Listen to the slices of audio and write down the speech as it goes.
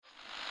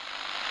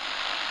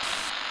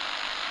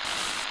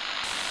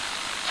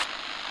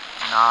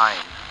9,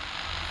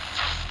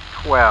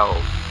 12,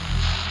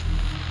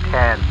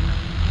 10,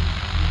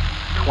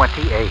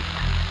 28,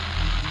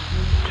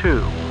 2,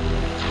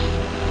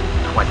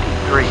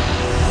 23.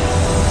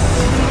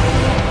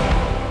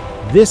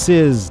 This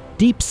is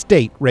Deep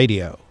State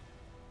Radio,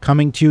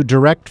 coming to you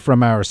direct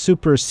from our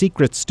super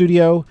secret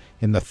studio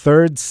in the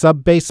third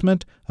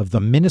sub-basement of the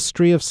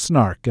Ministry of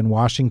Snark in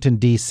Washington,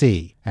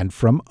 D.C., and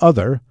from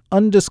other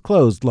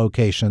undisclosed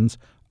locations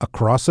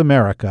across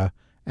America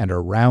and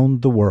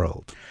around the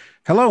world.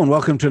 Hello and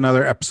welcome to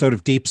another episode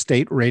of Deep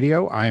State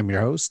Radio. I am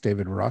your host,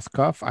 David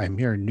Rothkopf. I'm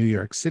here in New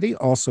York City.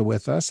 Also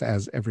with us,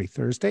 as every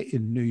Thursday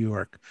in New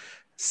York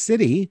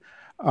City,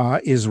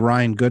 is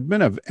Ryan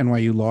Goodman of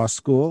NYU Law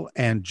School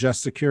and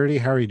Just Security.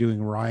 How are you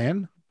doing,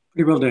 Ryan?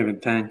 Pretty well,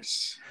 David.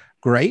 Thanks.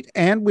 Great.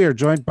 And we are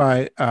joined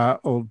by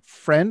old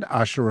friend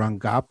Asha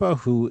Rangappa,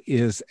 who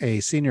is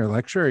a senior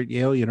lecturer at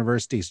Yale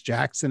University's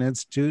Jackson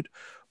Institute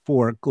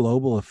for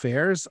Global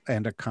Affairs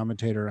and a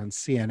commentator on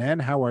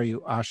CNN. How are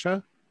you,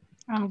 Asha?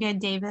 I'm good,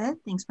 David.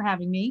 Thanks for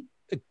having me.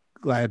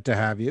 Glad to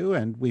have you.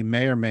 And we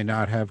may or may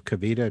not have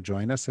Kavita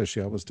join us, as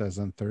she always does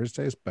on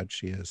Thursdays, but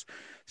she is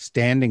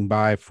standing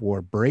by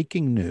for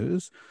breaking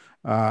news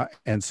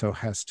and so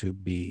has to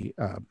be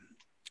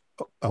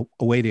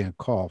awaiting a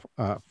call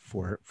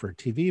for a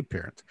TV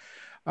appearance.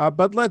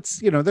 But let's,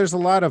 there's a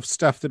lot of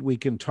stuff that we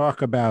can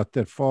talk about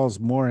that falls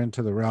more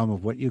into the realm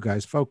of what you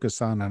guys focus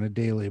on a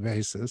daily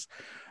basis,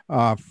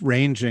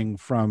 ranging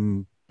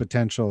from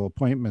potential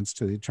appointments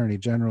to the Attorney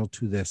General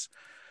to this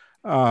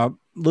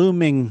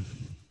looming,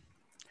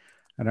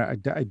 and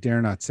I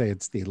dare not say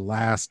it's the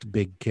last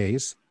big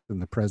case in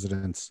the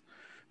president's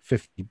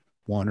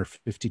 51 or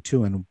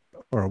 52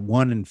 or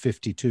 1 in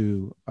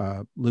 52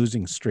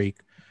 losing streak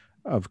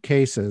of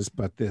cases,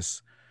 but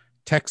this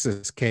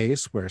Texas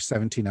case where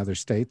 17 other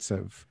states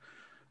have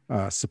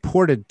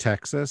supported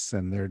Texas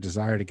and their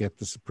desire to get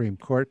the Supreme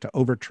Court to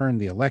overturn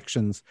the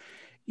elections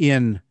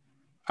in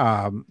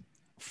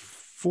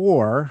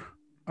 4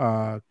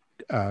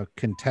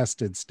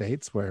 contested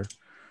states where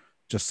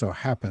just so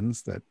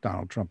happens that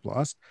Donald Trump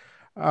lost.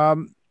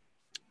 Asha,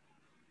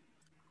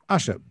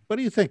 what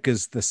do you think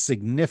is the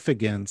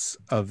significance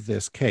of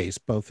this case,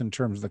 both in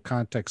terms of the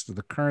context of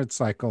the current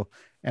cycle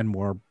and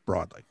more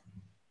broadly?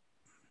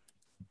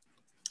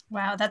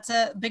 Wow, that's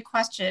a big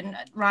question.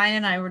 Ryan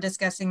and I were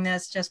discussing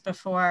this just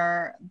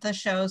before the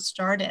show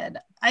started.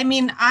 I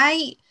mean,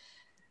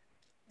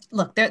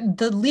 look,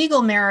 the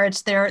legal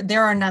merits,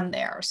 there are none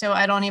there. So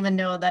I don't even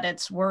know that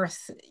it's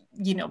worth,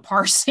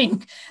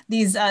 parsing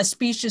these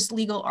specious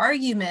legal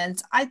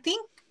arguments. I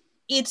think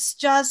it's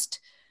just,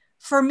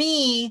 for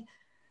me,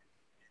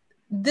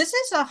 this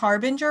is a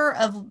harbinger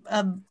of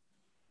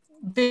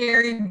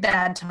very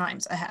bad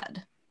times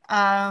ahead.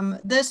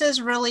 This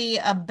is really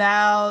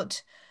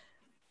about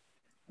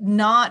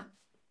not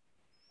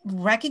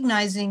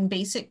recognizing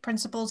basic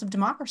principles of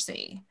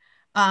democracy.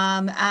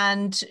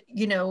 And,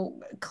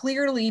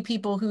 clearly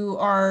people who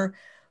are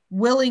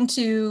willing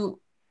to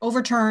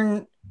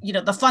overturn,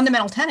 the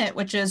fundamental tenet,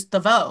 which is the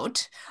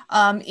vote,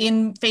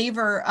 in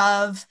favor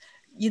of,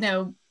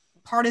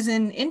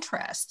 partisan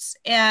interests.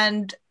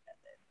 And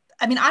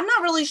I mean, I'm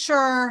not really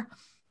sure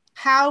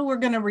how we're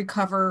going to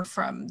recover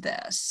from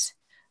this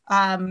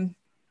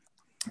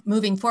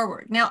moving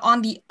forward. Now,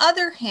 on the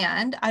other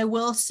hand, I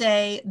will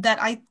say that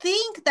I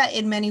think that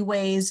in many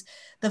ways,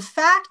 the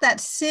fact that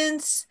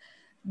since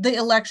the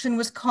election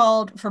was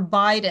called for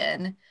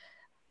Biden,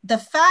 the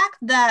fact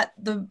that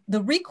the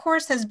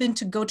recourse has been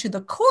to go to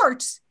the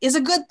courts is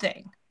a good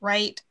thing,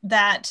 right?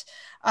 That,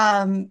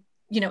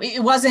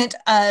 it wasn't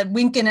a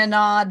wink and a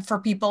nod for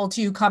people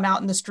to come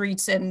out in the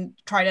streets and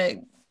try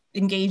to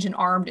engage in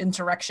armed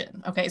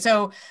insurrection. Okay,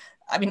 so,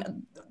 I mean,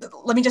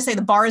 let me just say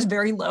the bar is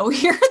very low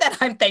here, that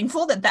I'm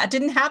thankful that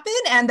didn't happen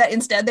and that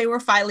instead they were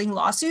filing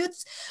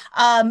lawsuits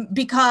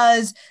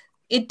because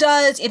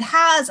it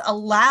has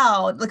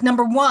allowed, like,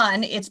 number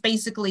one, it's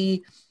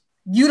basically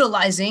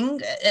utilizing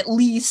at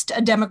least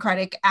a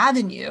democratic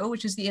avenue,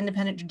 which is the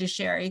independent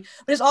judiciary,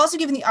 but it's also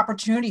given the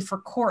opportunity for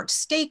courts,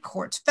 state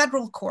courts,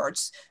 federal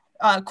courts,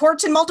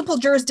 courts in multiple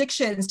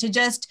jurisdictions to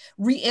just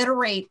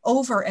reiterate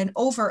over and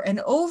over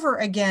and over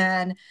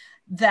again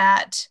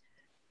that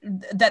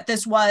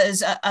this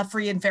was a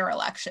free and fair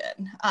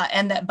election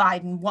and that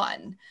Biden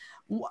won.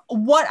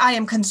 What I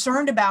am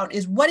concerned about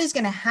is what is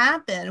going to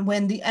happen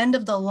when the end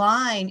of the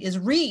line is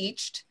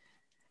reached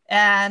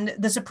and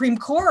the Supreme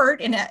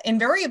Court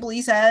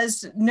invariably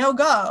says no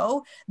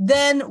go,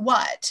 then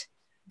what?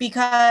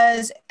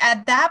 Because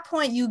at that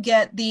point you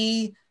get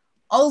the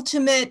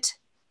ultimate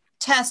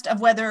test of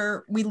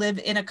whether we live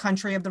in a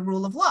country of the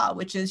rule of law,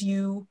 which is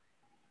you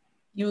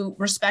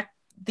respect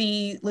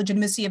the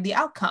legitimacy of the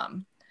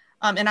outcome.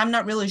 And I'm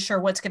not really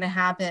sure what's going to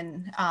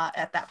happen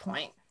at that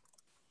point.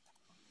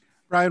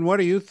 Ryan, what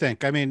do you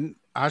think? I mean,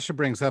 Asha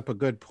brings up a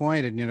good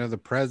point. And, the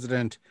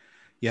president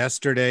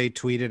yesterday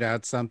tweeted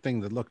out something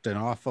that looked an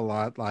awful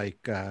lot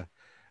like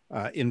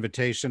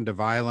invitation to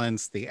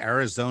violence. The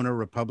Arizona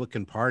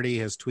Republican Party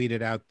has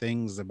tweeted out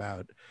things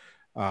about,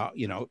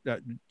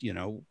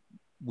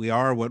 we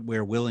are what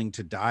we're willing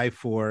to die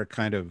for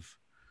kind of,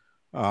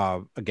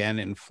 again,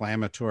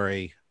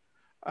 inflammatory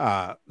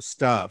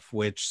stuff,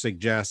 which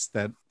suggests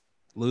that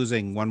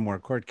losing one more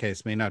court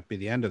case may not be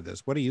the end of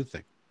this. What do you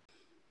think?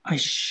 I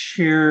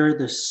share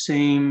the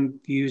same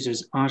views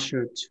as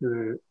Asha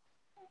to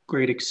a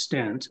great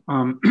extent,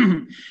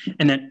 and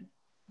that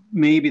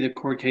maybe the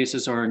court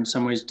cases are in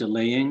some ways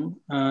delaying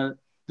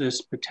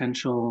this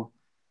potential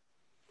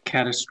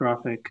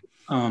catastrophic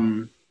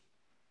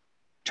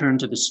turn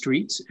to the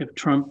streets. If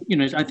Trump,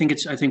 I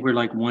think we're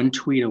like one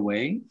tweet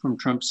away from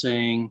Trump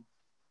saying,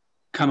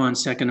 "Come on,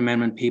 Second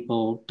Amendment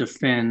people,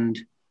 defend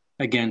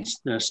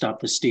against the Stop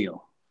the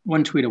Steal."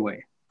 One tweet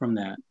away from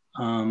that,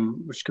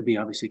 which could be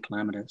obviously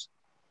calamitous.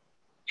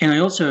 And I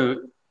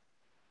also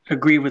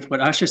agree with what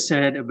Asha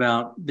said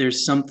about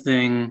there's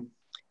something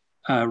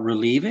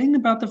relieving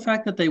about the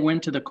fact that they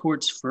went to the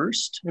courts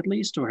first, at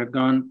least, or have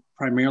gone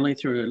primarily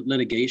through a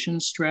litigation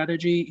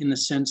strategy, in the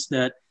sense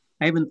that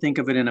I even think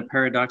of it in a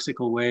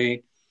paradoxical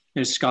way.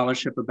 There's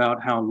scholarship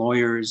about how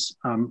lawyers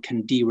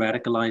can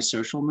de-radicalize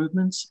social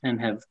movements and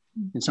have,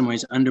 in some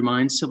ways,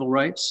 undermined civil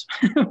rights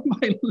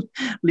by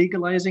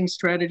legalizing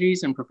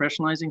strategies and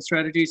professionalizing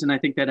strategies. And I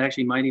think that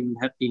actually might even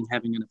be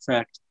having an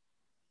effect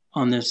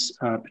on this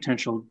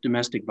potential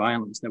domestic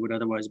violence that would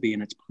otherwise be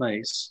in its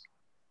place.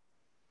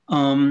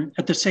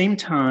 At the same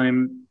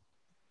time,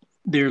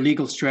 their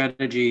legal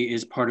strategy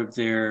is part of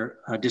their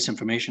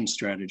disinformation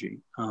strategy.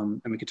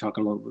 And we could talk a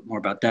little bit more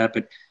about that.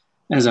 But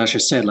as Asha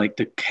said, like,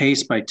 the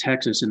case by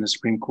Texas in the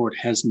Supreme Court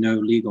has no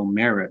legal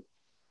merit,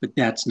 but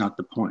that's not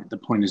the point. The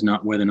point is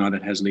not whether or not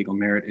it has legal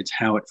merit, it's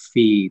how it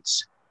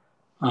feeds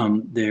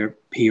their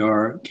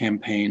PR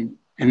campaign.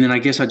 And then I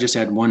guess I'll just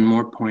add one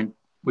more point,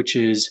 which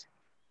is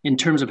in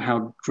terms of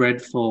how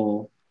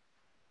dreadful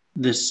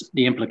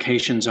the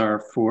implications are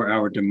for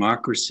our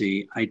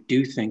democracy. I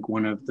do think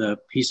one of the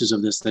pieces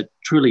of this that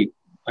truly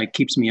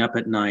keeps me up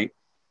at night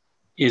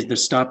is the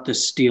Stop the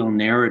Steal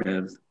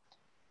narrative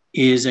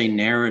is a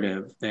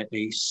narrative that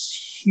a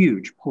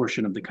huge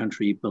portion of the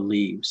country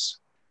believes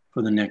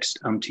for the next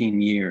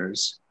umpteen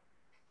years.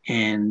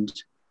 And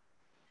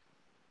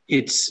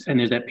there's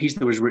that piece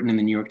that was written in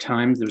the New York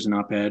Times. There's an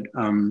op-ed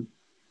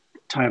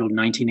titled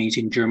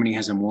 1918, Germany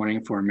Has a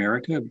Warning for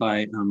America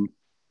by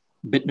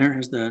Bittner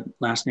is the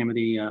last name of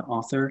the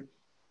author.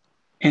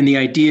 And the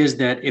idea is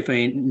that if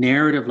a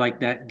narrative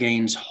like that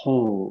gains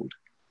hold,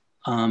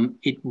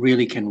 it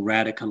really can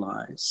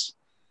radicalize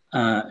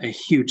a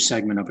huge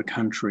segment of a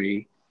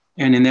country.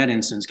 And in that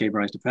instance, gave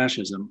rise to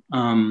fascism.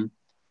 And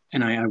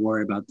I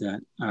worry about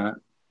that.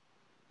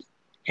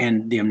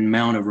 And the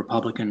amount of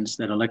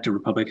elected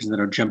Republicans that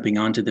are jumping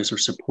onto this or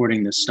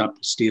supporting this Stop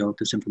the Steal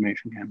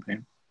disinformation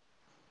campaign.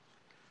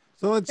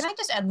 So Can I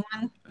just add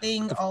one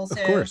thing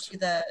also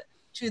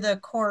to the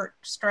court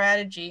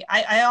strategy?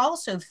 I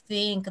also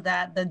think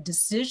that the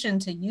decision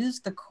to use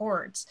the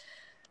courts,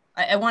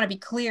 I want to be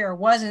clear,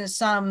 wasn't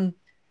some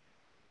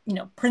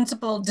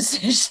principled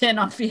decision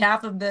on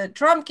behalf of the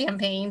Trump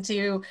campaign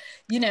to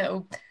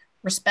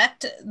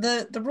respect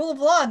the rule of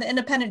law and the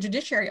independent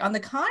judiciary. On the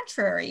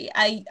contrary,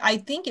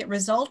 I think it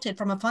resulted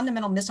from a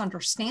fundamental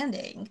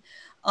misunderstanding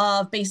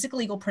of basic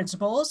legal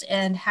principles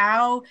and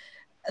how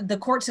the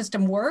court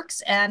system works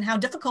and how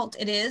difficult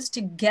it is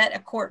to get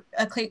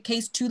a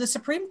case to the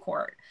Supreme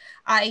Court.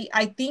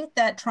 I think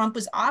that Trump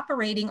was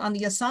operating on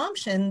the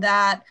assumption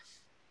that,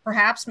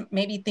 perhaps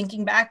maybe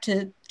thinking back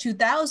to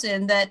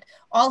 2000, that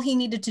all he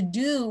needed to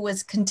do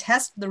was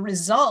contest the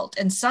result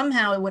and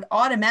somehow it would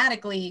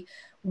automatically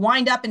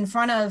wind up in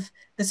front of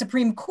the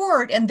Supreme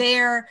Court. And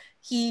there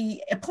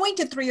he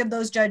appointed 3 of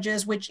those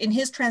judges, which in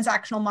his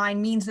transactional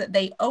mind means that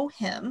they owe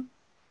him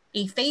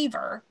a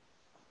favor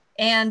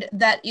and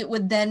that it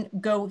would then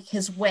go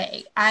his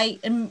way. I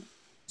am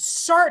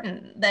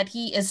certain that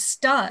he is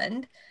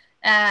stunned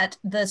at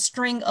the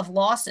string of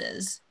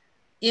losses,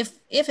 if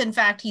in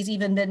fact he's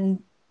even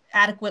been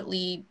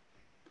adequately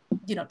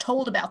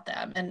told about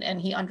them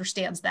and he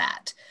understands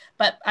that.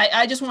 But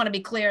I just want to be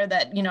clear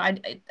that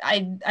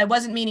I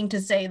wasn't meaning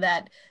to say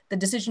that the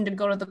decision to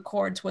go to the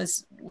courts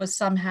was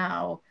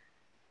somehow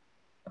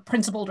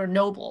principled or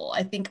noble.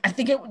 I think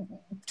it,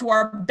 to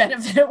our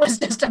benefit, it was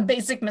just a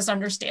basic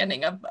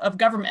misunderstanding of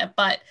government,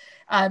 but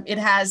it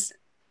has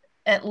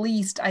at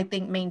least, I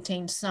think,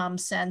 maintained some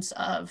sense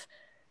of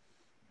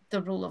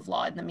the rule of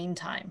law in the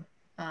meantime,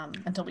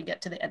 until we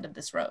get to the end of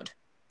this road.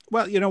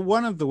 Well,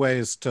 one of the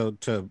ways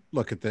to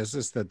look at this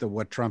is that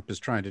what Trump is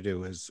trying to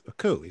do is a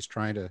coup. He's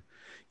trying to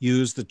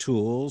use the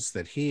tools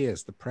that he,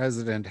 as the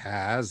president,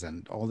 has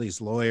and all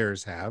these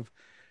lawyers have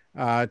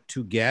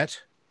to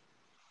get,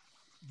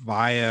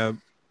 via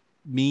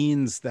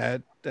means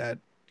that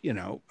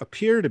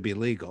appear to be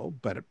legal,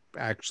 but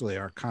actually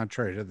are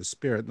contrary to the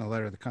spirit and the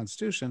letter of the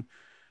Constitution,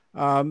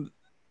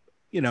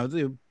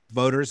 the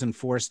voters in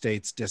 4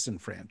 states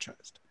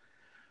disenfranchised.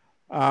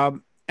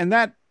 And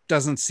that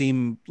doesn't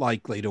seem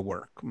likely to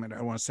work. I mean, I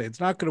don't want to say it's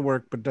not going to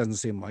work, but it doesn't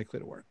seem likely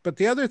to work. But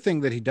the other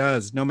thing that he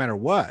does, no matter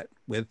what,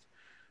 with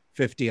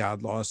 50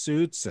 odd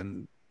lawsuits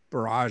and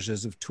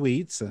barrages of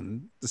tweets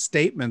and the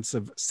statements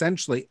of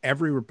essentially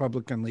every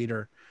Republican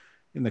leader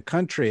in the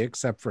country,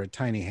 except for a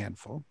tiny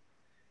handful,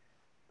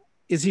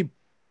 is he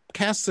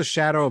casts a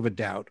shadow of a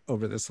doubt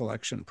over this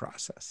election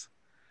process.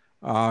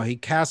 He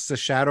casts a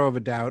shadow of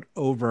a doubt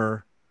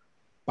over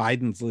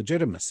Biden's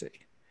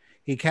legitimacy.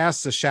 He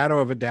casts a shadow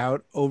of a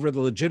doubt over the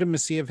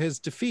legitimacy of his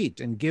defeat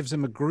and gives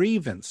him a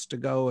grievance to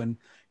go and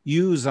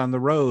use on the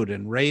road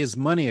and raise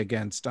money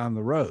against on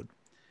the road.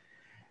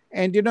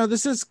 And, you know,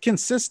 this is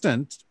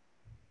consistent,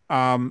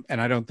 and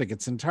I don't think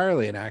it's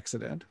entirely an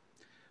accident,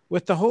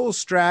 with the whole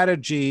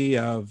strategy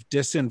of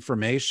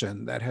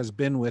disinformation that has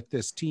been with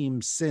this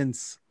team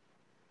since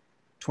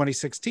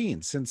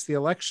 2016, since the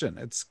election.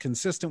 It's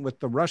consistent with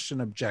the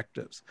Russian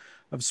objectives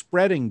of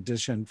spreading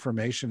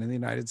disinformation in the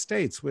United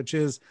States, which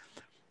is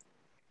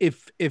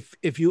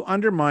if you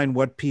undermine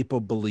what people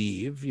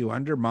believe,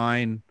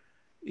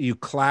 you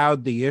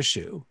cloud the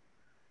issue,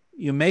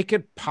 you make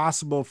it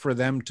possible for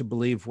them to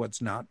believe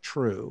what's not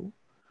true,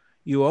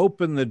 you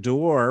open the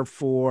door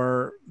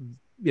for,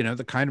 you know,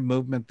 the kind of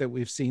movement that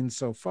we've seen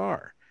so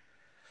far.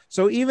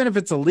 So even if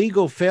it's a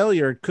legal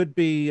failure, it could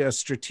be a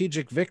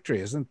strategic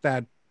victory. Isn't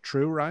that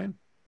true, Ryan?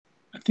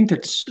 I think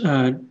that's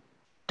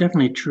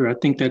definitely true. I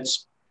think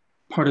that's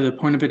part of the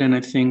point of it. And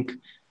I think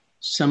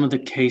some of the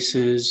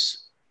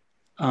cases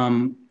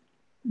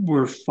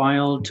were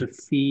filed to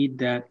feed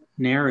that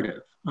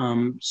narrative.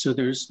 So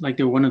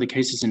one of the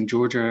cases in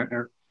Georgia,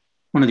 or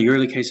one of the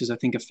early cases, I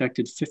think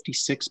affected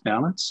 56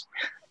 ballots,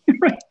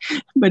 right?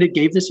 But it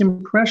gave this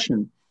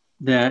impression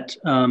that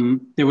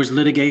there was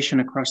litigation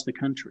across the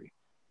country,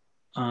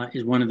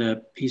 is one of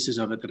the pieces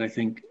of it that I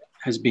think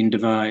has been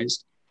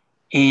devised.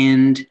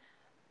 And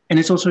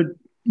it's also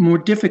more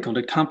difficult.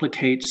 It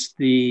complicates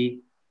the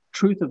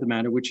truth of the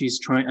matter, which he's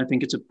trying. I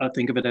think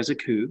of it as a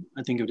coup.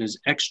 I think of it as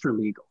extra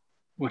legal,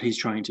 what he's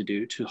trying to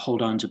do to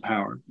hold on to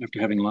power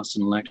after having lost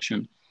an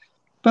election.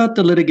 But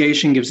the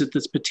litigation gives it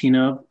this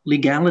patina of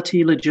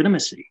legality,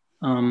 legitimacy.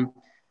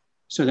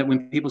 So that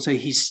when people say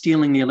he's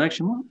stealing the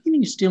election, well, what do you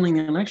mean he's stealing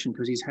the election?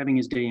 Because he's having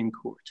his day in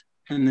court.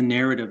 And the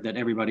narrative that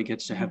everybody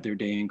gets to have their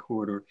day in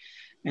court,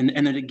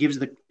 and that it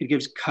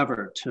gives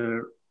cover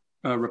to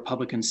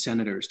Republican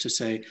senators to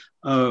say,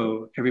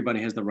 oh,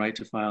 everybody has the right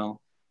to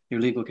file their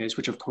legal case,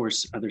 which of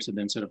course others have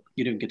then said,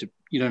 you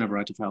don't have a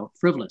right to file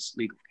frivolous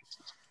legal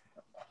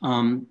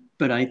cases.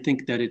 But I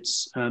think that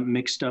it's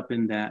mixed up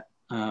in that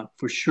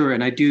for sure.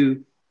 And I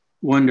do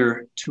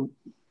wonder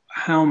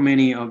how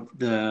many of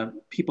the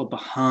people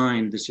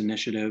behind this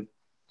initiative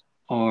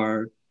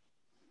are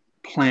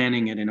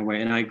planning it in a way.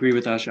 And I agree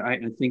with Asha. I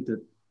think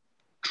that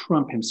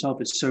Trump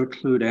himself is so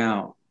clued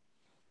out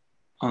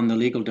on the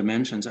legal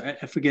dimensions. I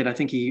forget, I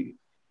think he,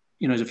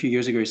 a few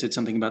years ago, he said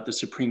something about the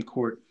Supreme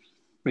Court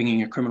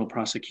bringing a criminal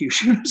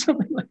prosecution or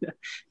something like that.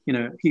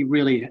 He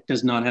really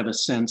does not have a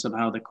sense of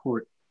how the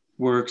court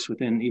works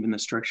within even the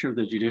structure of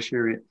the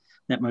judiciary at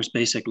that most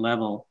basic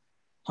level.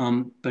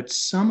 But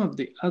some of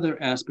the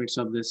other aspects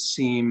of this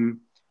seem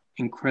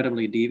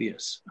incredibly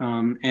devious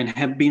and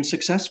have been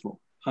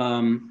successful.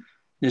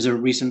 There's a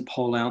recent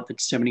poll out that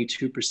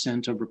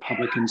 72% of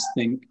Republicans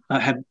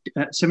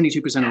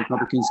 72% of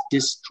Republicans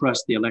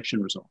distrust the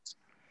election results.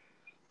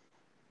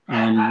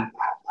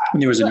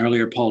 There was an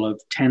earlier poll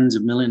of tens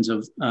of millions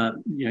of,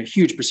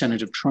 huge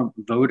percentage of Trump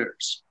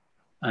voters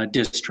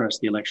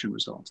distrust the election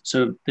results.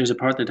 So there's a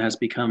part that has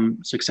become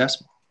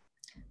successful.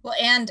 Well,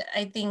 and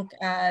I think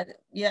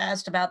you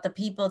asked about the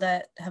people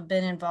that have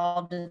been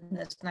involved in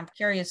this, and I'm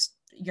curious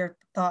your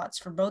thoughts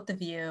for both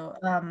of you.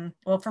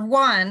 Well, for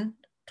one,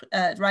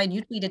 Ryan,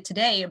 you tweeted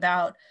today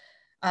about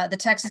the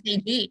Texas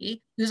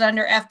AG who's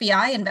under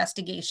FBI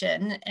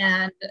investigation,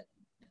 and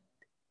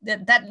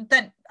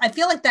that I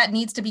feel like that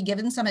needs to be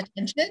given some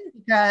attention,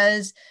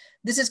 because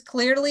this is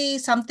clearly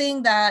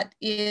something that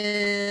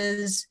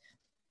is,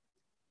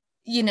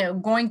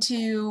 going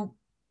to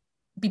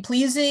be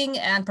pleasing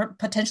and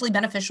potentially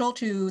beneficial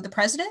to the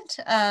president,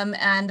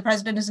 and the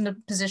president is in a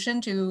position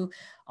to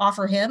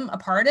offer him a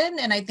pardon.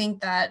 And I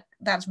think that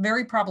that's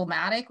very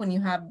problematic when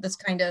you have this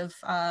kind of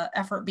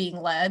effort being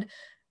led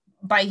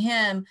by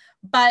him.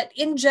 But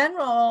in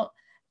general,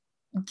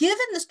 given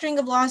the string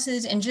of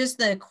losses and just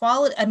the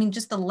quality,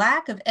 just the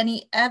lack of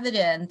any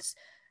evidence,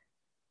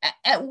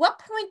 at what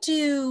point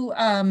do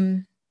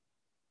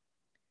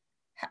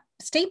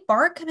state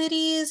bar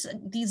committees,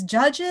 these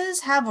judges,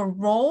 have a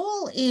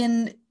role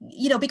in,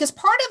 because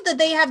part of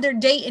they have their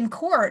day in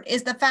court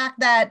is the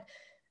fact that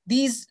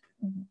these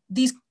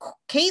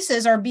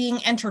cases are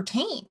being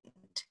entertained.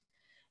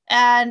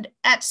 And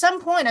at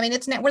some point,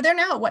 we're there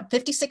now,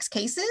 56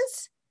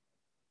 cases?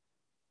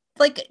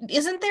 Like,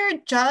 isn't there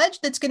a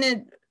judge that's going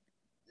to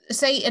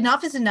say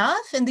enough is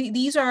enough? And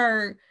these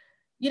are,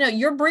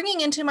 you're bringing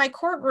into my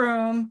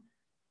courtroom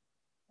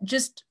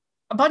just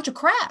a bunch of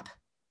crap.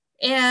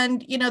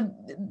 And,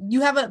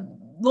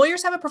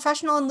 lawyers have a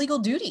professional and legal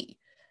duty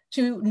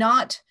to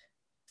not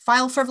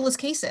file frivolous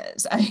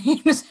cases.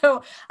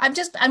 So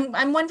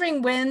I'm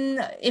wondering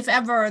when, if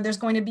ever, there's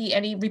going to be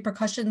any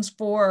repercussions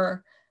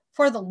for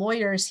the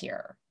lawyers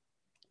here,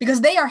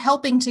 because they are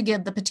helping to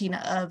give the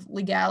patina of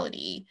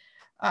legality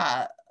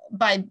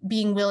by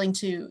being willing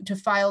to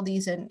file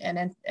these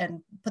and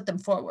put them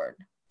forward.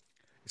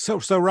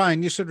 So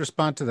Ryan, you should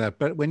respond to that.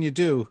 But when you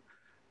do,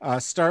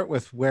 start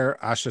with where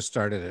Asha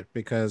started it,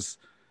 because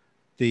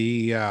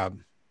the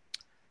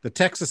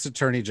Texas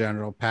Attorney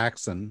General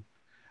Paxson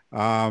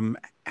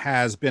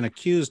has been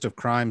accused of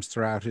crimes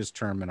throughout his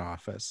term in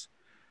office.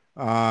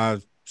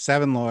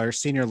 7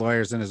 senior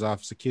lawyers in his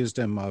office, accused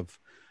him of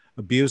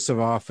abuse of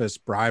office,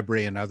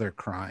 bribery, and other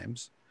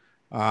crimes.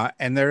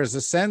 And there is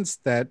a sense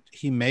that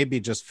he may be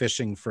just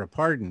fishing for a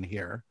pardon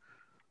here.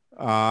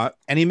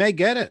 And he may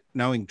get it,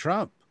 knowing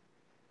Trump.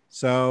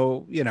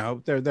 So,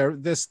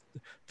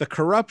 the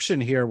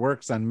corruption here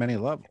works on many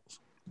levels.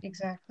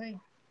 Exactly.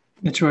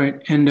 That's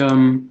right.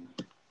 And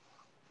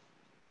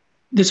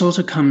this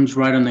also comes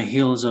right on the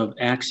heels of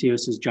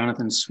Axios's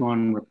Jonathan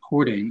Swan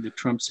reporting that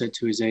Trump said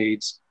to his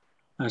aides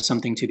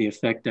something to the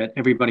effect that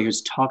everybody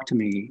who's talked to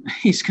me,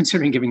 he's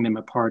considering giving them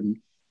a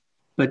pardon.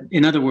 But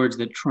in other words,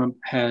 that Trump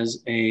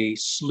has a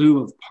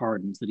slew of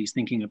pardons that he's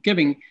thinking of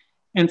giving.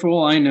 And for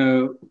all I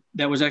know,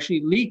 that was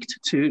actually leaked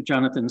to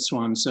Jonathan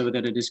Swan so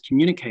that it is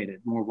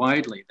communicated more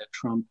widely that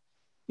Trump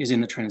is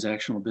in the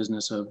transactional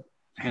business of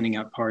handing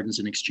out pardons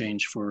in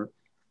exchange for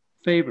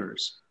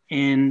favors.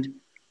 And,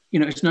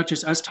 it's not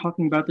just us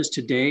talking about this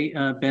today.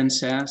 Ben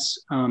Sass,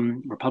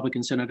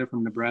 Republican senator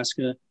from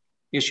Nebraska,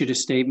 issued a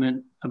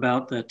statement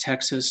about the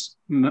Texas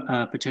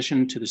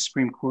petition to the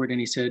Supreme Court. And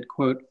he said,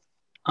 quote,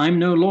 "I'm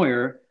no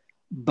lawyer,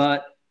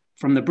 but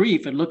from the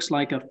brief, it looks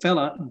like a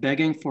fella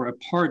begging for a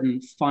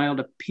pardon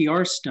filed a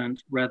PR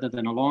stunt rather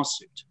than a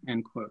lawsuit,"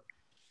 end quote.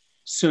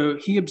 So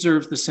he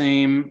observes the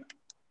same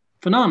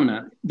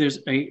phenomena. There's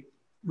a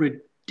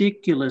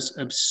ridiculous,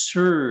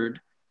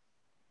 absurd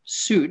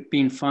suit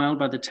being filed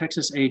by the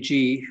Texas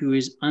AG, who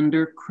is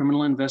under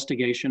criminal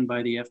investigation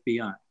by the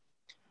FBI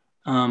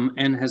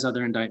and has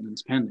other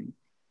indictments pending.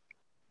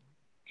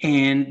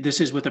 And this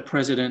is with a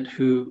president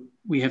who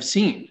we have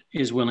seen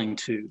is willing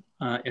to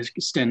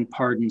extend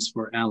pardons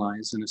for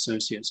allies and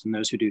associates and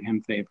those who do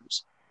him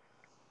favors.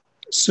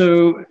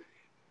 So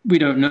we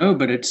don't know,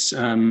 but it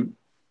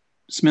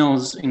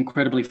smells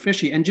incredibly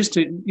fishy. And just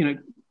to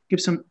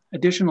give some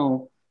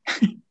additional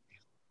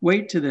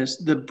weight to this,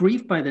 the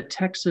brief by the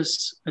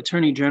Texas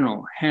Attorney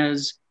General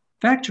has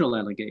factual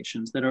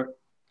allegations that are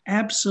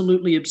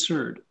absolutely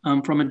absurd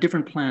from a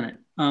different planet.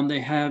 They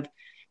have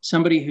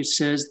somebody who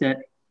says that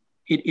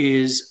it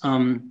is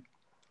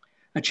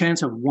a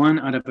chance of 1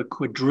 out of a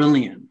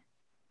quadrillion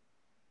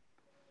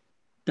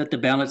that the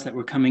ballots that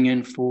were coming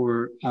in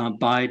for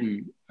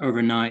Biden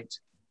overnight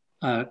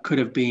could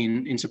have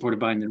been in support of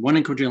Biden. 1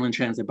 in a quadrillion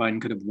chance that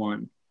Biden could have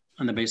won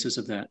on the basis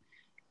of that,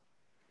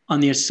 on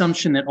the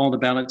assumption that all the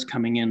ballots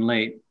coming in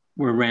late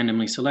were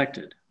randomly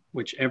selected,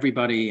 which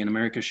everybody in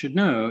America should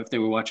know if they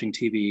were watching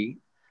TV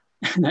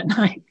that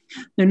night.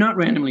 They're not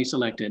randomly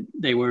selected.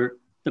 They were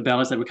the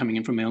ballots that were coming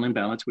in from mail-in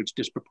ballots, which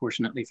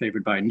disproportionately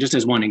favored Biden, just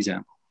as one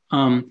example.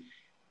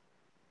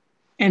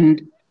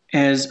 And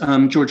as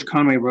George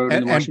Conway wrote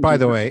in the Washington And by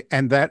the way,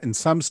 and that in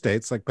some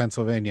states like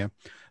Pennsylvania,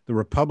 the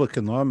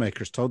Republican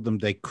lawmakers told them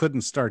they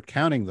couldn't start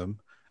counting them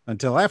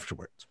until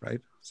afterwards,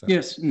 right? So.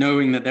 Yes,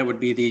 knowing that would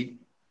be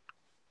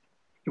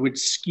it would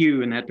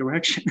skew in that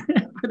direction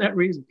for that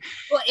reason.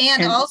 Well,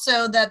 and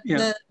also that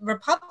the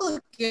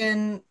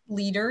Republican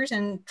leaders,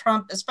 and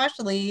Trump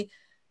especially,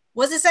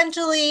 was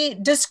essentially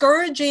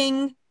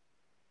discouraging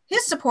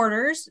his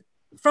supporters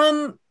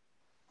from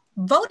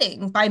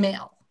voting by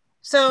mail.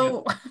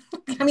 So,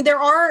 I mean, there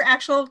are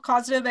actual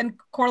causative and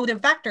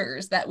correlative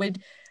factors that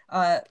would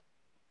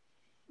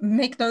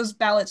make those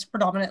ballots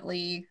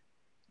predominantly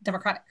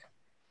Democratic.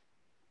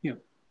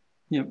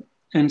 Yeah.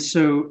 And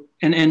so,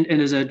 and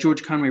as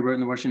George Conway wrote in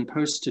the Washington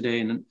Post today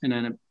in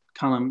a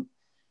column,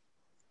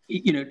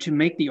 to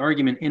make the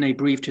argument in a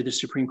brief to the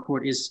Supreme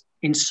Court is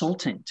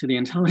insulting to the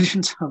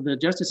intelligence of the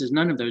justices.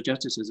 None of those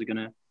justices are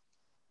going to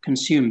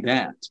consume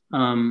that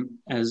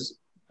as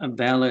a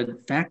valid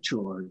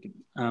factual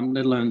argument,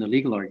 let alone the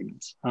legal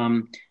arguments.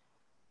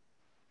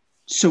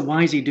 So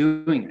why is he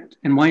doing it?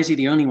 And why is he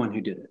the only one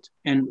who did it?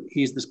 And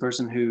he's this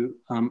person who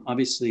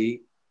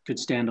obviously could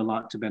stand a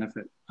lot to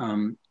benefit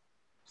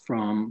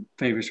from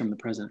favors from the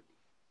president.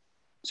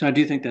 So I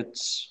do think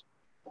that's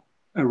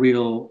a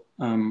real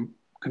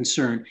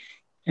concern.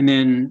 And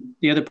then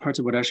the other parts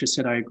of what Asha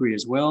said, I agree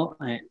as well.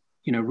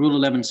 Rule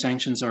 11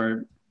 sanctions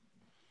are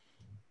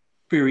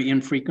very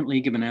infrequently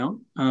given out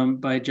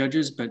by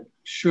judges, but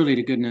surely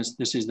to goodness,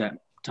 this is that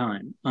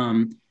time.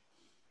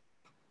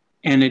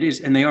 And it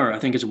is, and they are, I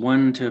think it's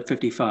 1 to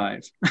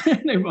 55.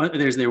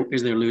 Is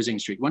their losing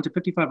streak, 1 to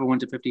 55 or 1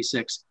 to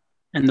 56.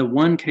 And the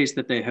one case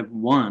that they have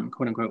won,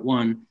 quote unquote,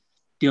 won,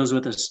 deals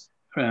with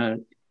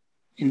a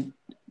in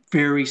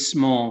very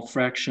small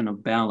fraction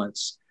of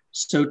ballots,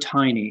 so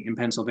tiny in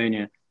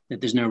Pennsylvania that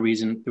there was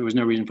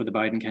no reason for the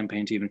Biden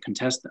campaign to even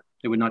contest them.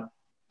 It would not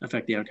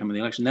affect the outcome of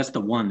the election. That's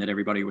the one that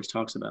everybody always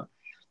talks about,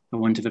 the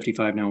 1 to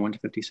 55, now 1 to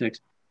 56.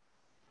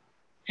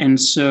 And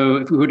so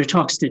if we were to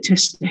talk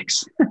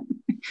statistics,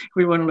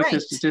 We want to look Right.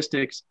 at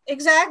statistics.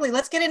 Exactly.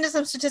 Let's get into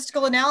some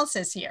statistical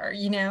analysis here,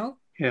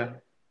 Yeah.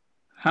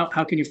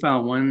 How can you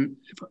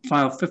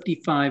file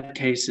 55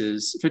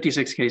 cases,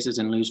 56 cases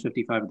and lose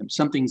 55 of them?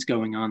 Something's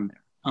going on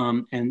there.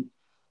 And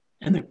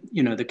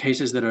the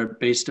cases that are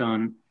based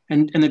on,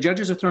 and the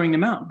judges are throwing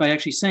them out by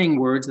actually saying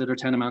words that are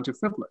tantamount to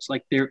frivolous.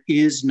 Like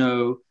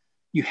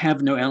you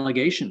have no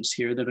allegations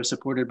here that are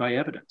supported by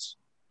evidence.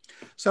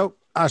 So,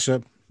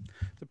 Asha,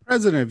 the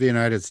president of the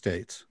United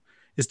States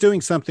is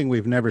doing something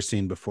we've never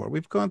seen before.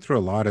 We've gone through a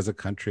lot as a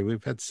country.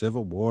 We've had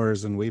civil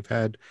wars, and we've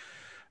had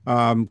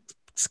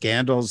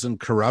scandals and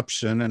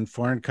corruption and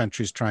foreign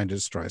countries trying to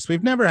destroy us.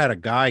 We've never had a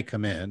guy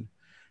come in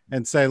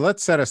and say,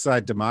 let's set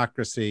aside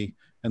democracy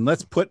and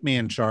let's put me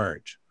in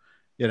charge.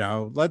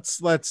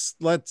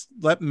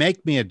 Let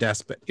make me a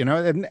despot,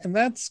 and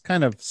that's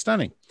kind of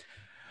stunning.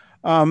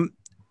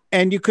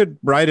 And you could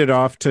write it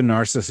off to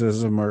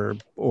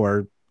narcissism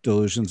or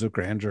delusions of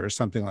grandeur or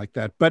something like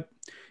that. But,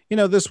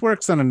 this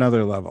works on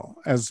another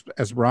level. As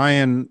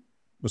Ryan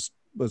was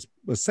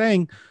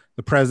saying,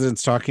 the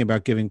president's talking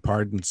about giving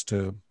pardons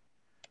to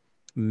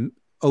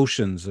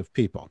oceans of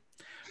people.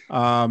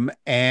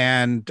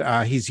 And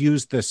he's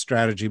used this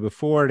strategy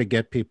before to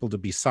get people to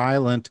be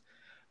silent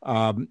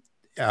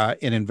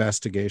in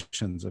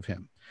investigations of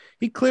him.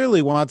 He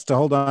clearly wants to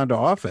hold on to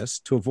office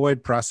to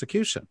avoid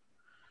prosecution.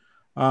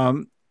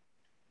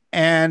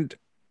 And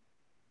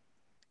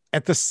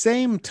at the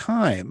same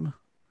time,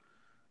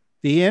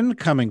 the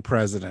incoming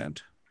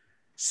president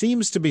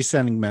seems to be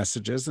sending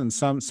messages, and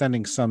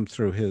sending some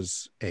through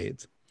his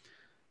aides,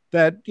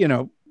 that,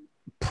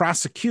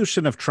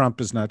 prosecution of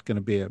Trump is not going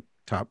to be a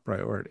top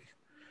priority,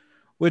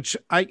 which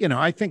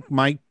I think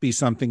might be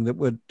something that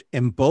would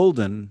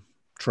embolden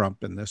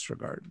Trump in this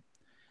regard.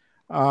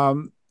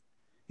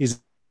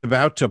 He's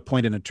about to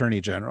appoint an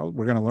attorney general.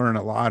 We're going to learn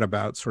a lot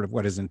about sort of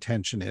what his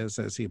intention is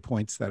as he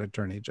appoints that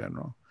attorney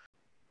general.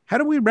 How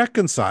do we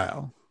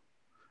reconcile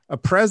a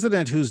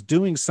president who's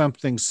doing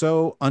something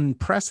so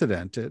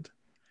unprecedented,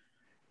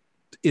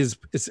 is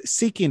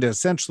seeking to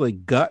essentially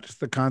gut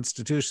the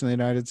Constitution of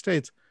the United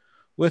States,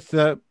 with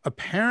the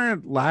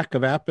apparent lack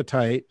of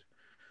appetite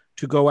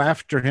to go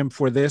after him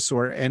for this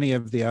or any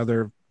of the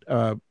other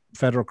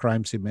federal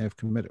crimes he may have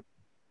committed?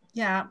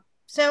 Yeah.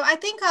 So I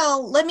think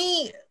let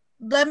me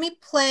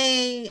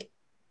play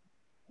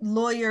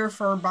lawyer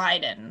for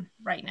Biden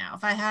right now,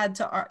 if I had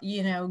to,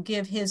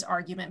 give his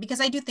argument,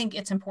 because I do think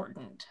it's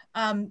important.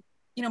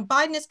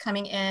 Biden is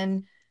coming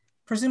in.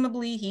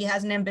 Presumably, he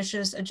has an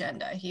ambitious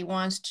agenda. He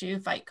wants to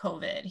fight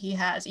COVID. He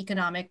has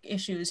economic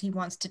issues he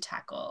wants to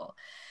tackle.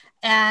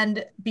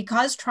 And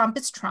because Trump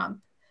is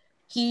Trump,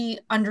 he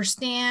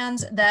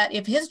understands that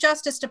if his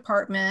Justice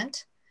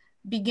Department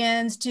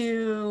begins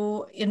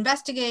to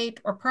investigate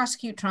or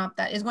prosecute Trump,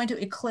 that is going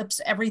to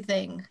eclipse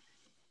everything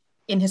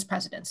in his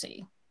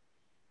presidency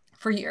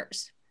for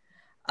years.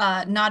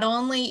 Not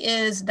only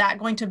is that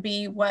going to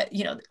be what,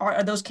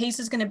 are those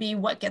cases going to be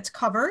what gets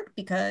covered,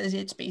 because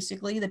it's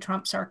basically the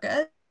Trump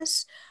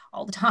circus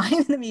all the time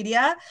in the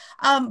media,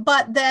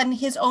 but then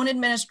his own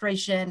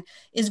administration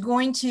is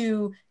going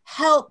to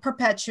help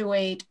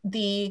perpetuate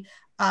the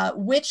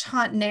witch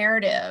hunt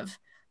narrative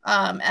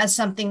as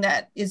something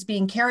that is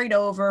being carried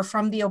over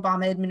from the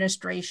Obama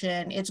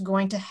administration. It's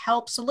going to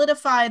help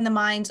solidify in the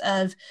minds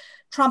of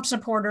Trump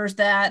supporters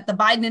that the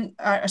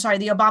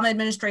Obama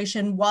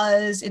administration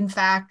was in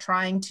fact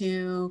trying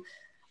to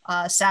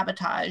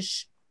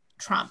sabotage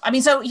Trump. I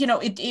mean, so,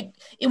 it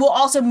will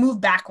also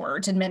move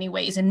backwards in many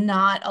ways and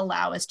not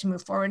allow us to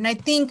move forward. And I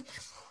think,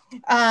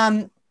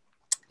 and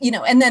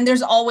then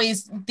there's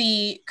always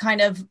the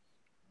kind of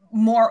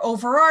more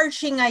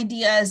overarching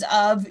ideas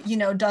of,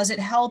 does it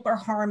help or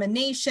harm a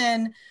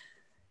nation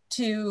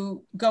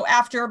to go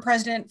after a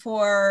president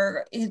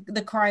for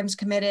the crimes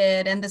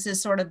committed? And this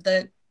is sort of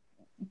the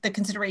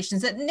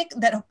considerations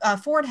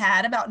that Ford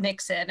had about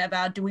Nixon,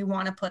 about, do we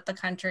want to put the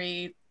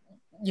country,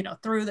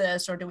 through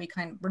this, or do we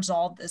kind of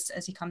resolve this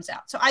as he comes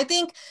out? So I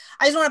think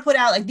I just want to put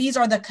out, like, these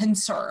are the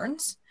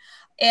concerns.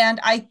 And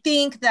I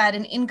think that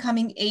an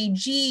incoming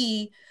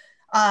AG,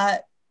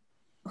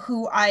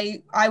 who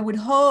I would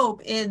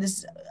hope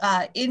is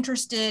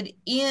interested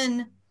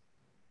in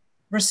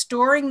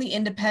restoring the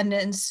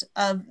independence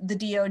of the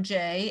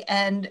DOJ,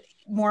 and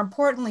more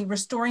importantly,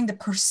 restoring the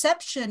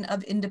perception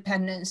of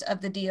independence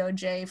of the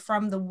DOJ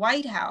from the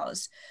White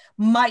House,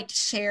 might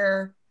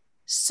share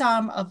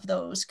some of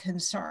those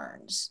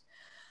concerns.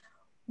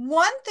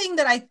 One thing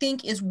that I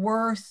think is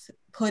worth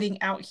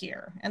putting out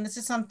here, and this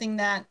is something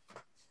that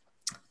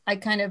I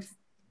kind of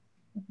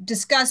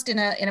discussed in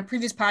a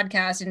previous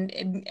podcast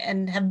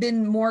and have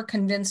been more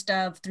convinced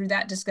of through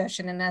that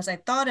discussion, and as I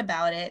thought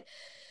about it,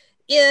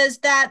 is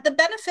that the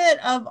benefit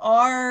of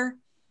our,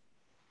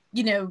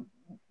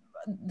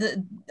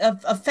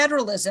 of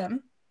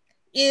federalism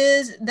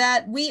is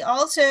that we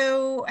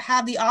also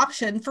have the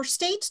option for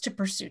states to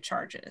pursue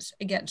charges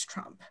against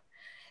Trump.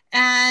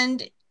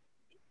 And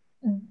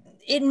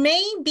it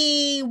may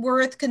be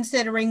worth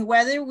considering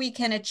whether we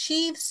can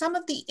achieve some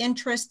of the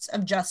interests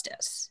of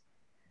justice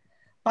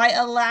by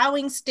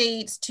allowing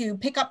states to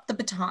pick up the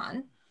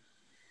baton,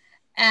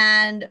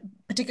 and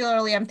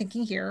particularly I'm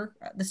thinking here,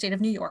 the state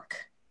of New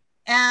York,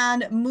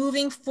 and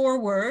moving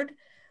forward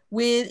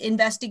with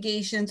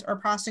investigations or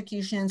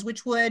prosecutions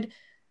which would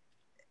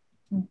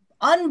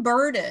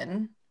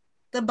unburden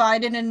the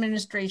Biden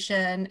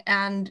administration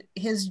and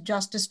his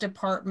Justice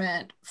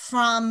Department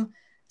from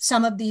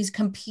some of these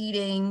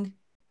competing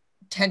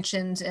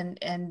tensions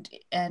and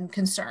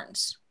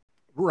concerns.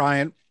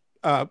 Ryan,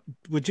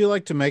 would you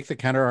like to make the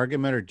counter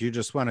argument, or do you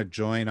just want to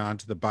join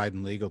onto the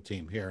Biden legal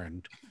team here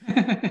and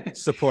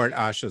support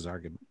Asha's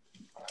argument?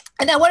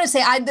 And I want to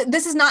say,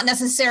 this is not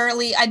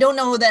necessarily, I don't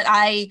know that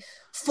I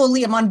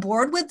fully am on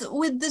board with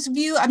this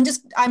view.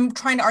 I'm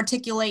trying to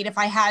articulate, if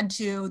I had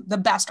to, the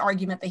best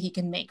argument that he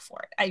can make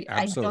for it.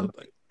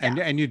 Absolutely. I don't,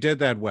 and you did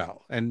that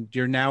well. And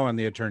you're now on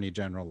the Attorney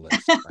General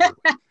list.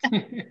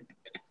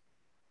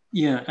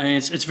 Yeah, and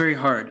it's very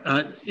hard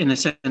in the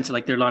sense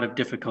like there are a lot of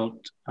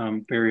difficult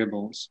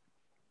variables.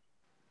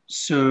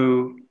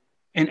 So,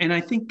 and I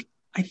think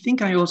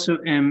I also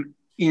am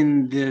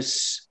in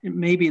this,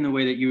 maybe in the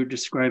way that you were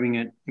describing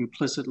it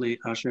implicitly,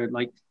 Asha.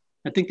 Like,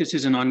 I think this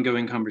is an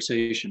ongoing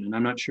conversation, and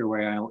I'm not sure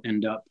where I'll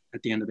end up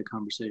at the end of the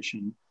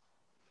conversation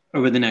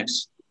over the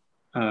next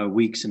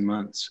weeks and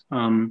months.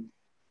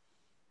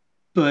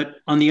 But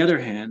on the other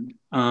hand,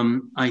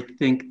 I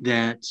think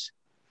that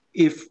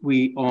if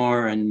we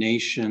are a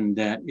nation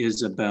that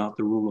is about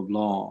the rule of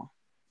law,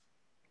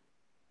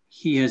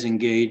 he has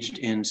engaged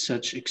in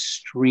such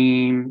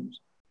extreme,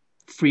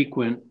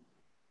 frequent,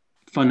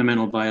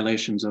 fundamental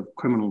violations of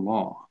criminal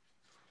law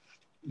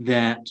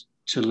that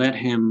to let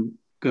him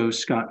go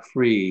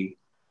scot-free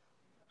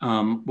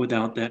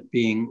without that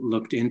being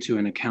looked into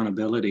and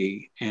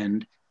accountability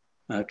and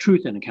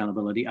truth and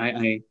accountability,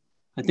 I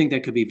think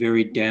that could be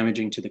very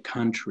damaging to the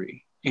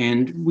country.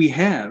 And we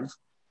had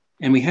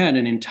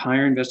an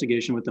entire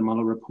investigation with the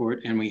Mueller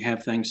report, and we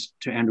have, thanks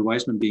to Andrew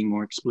Weissman being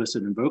more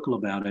explicit and vocal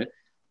about it,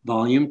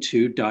 Volume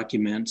 2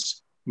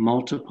 documents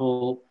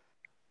multiple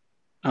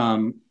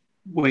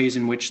ways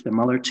in which the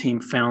Mueller team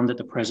found that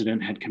the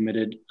president had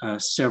committed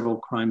several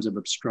crimes of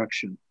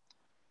obstruction.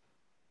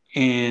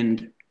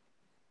 And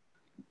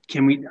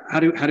how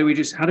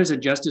does a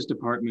Justice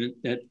Department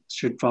that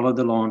should follow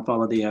the law and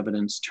follow the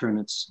evidence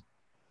turn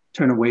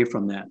away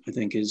from that? I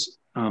think is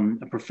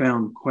a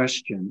profound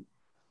question.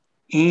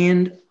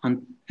 And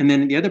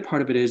then the other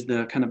part of it is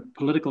the kind of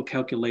political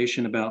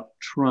calculation about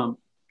Trump.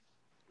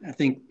 I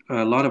think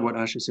a lot of what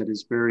Asha said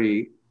is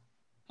very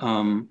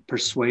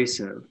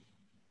persuasive.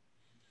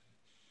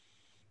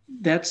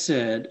 That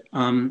said,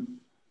 I'm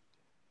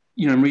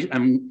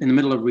in the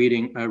middle of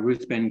reading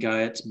Ruth Ben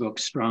Guyot's book,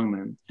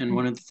 Strongman. And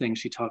one of the things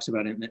she talks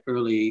about in the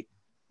early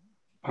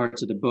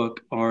parts of the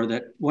book are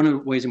that one of the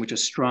ways in which a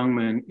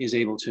strongman is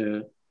able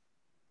to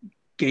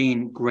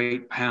gain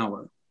great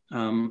power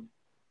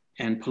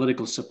and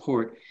political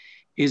support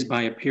is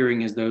by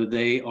appearing as though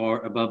they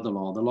are above the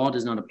law. The law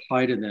does not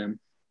apply to them.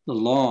 The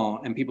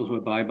law and people who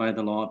abide by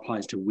the law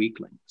applies to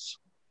weaklings.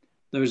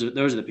 Those are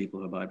the people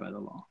who abide by the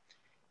law.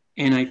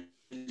 And I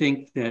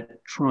think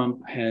that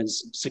Trump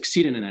has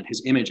succeeded in that.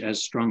 His image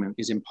as strongman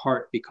is in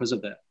part because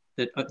of that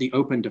the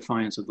open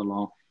defiance of the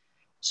law.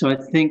 So I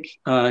think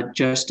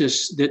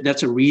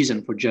that's a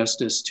reason for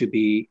justice to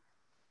be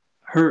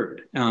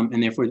heard,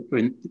 and therefore,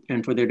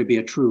 and for there to be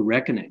a true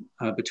reckoning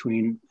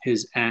between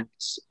his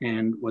acts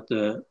and what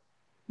the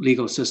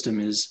legal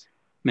system is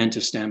meant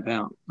to stamp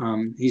out.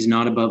 He's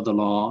not above the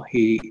law.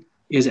 He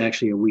is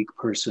actually a weak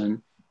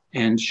person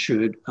and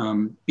should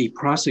be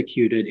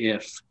prosecuted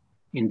if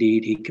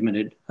indeed he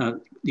committed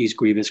these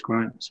grievous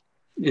crimes.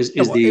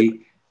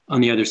 On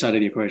the other side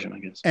of the equation, I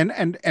guess.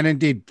 And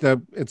indeed,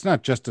 it's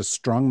not just a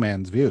strong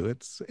man's view.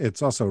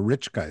 It's also a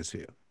rich guy's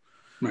view.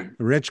 Right.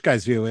 The rich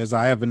guy's view is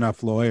I have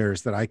enough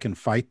lawyers that I can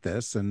fight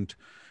this. And,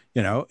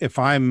 if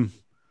I'm,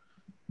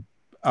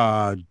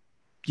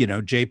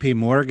 JP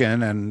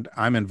Morgan and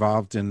I'm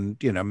involved in,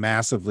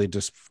 massively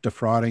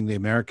defrauding the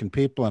American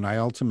people, and I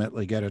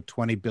ultimately get a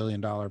 $20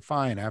 billion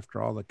fine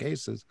after all the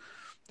cases,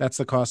 that's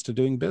the cost of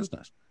doing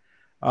business.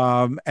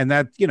 And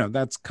that,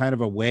 that's kind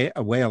of a way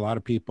a lot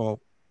of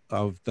people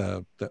of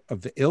the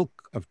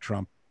ilk of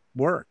Trump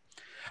work.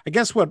 I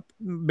guess what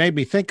made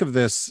me think of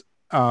this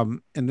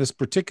in this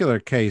particular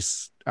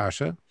case,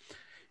 Asha,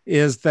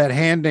 is that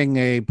handing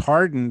a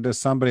pardon to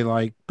somebody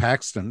like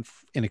Paxton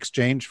in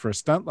exchange for a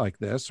stunt like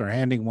this, or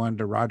handing one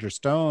to Roger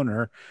Stone,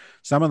 or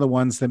some of the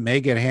ones that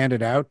may get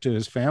handed out to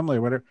his family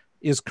or whatever,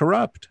 is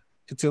corrupt.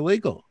 It's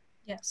illegal.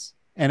 Yes.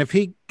 And if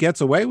he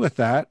gets away with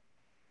that,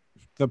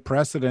 the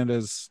precedent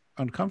is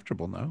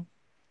uncomfortable, no?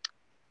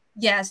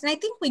 Yes, and I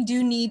think we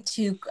do need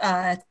to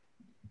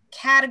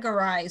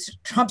categorize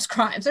Trump's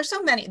crimes. There's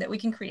so many that we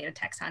can create a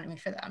taxonomy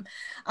for them.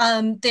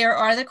 There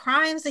are the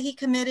crimes that he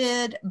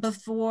committed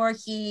before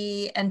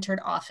he entered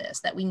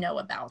office that we know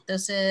about.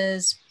 This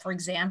is, for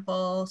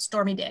example,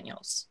 Stormy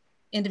Daniels,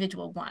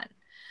 individual one.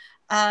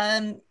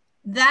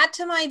 That,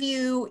 to my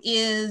view,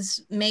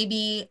 is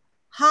maybe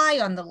high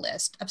on the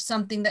list of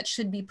something that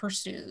should be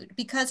pursued,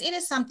 because it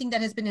is something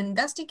that has been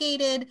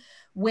investigated,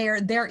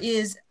 where there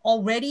is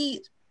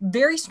already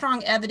very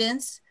strong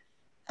evidence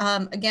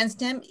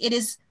against him. It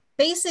is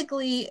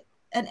basically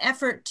an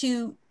effort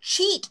to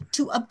cheat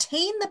to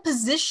obtain the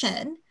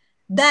position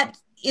that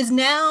he's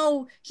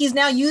now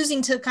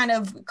using to kind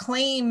of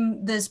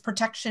claim this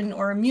protection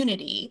or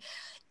immunity.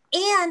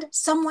 And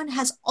someone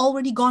has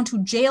already gone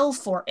to jail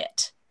for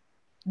it.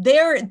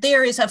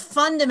 There is a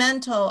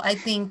fundamental, I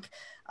think,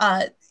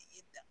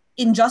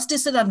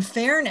 injustice and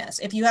unfairness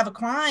if you have a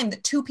crime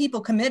that two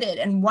people committed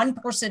and one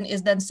person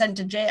is then sent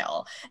to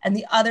jail and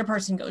the other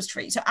person goes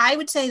free. So I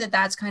would say that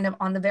that's kind of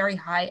on the very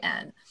high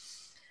end.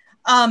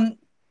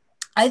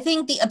 I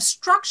think the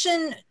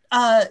obstruction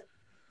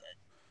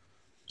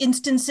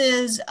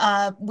instances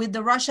with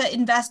the Russia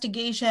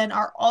investigation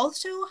are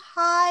also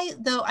high,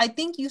 though I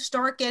think you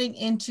start getting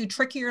into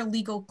trickier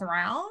legal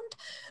ground,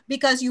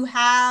 because you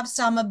have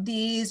some of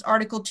these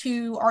Article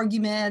 2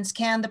 arguments.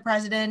 Can the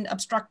president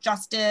obstruct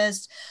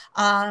justice?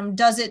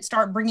 Does it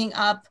start bringing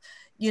up,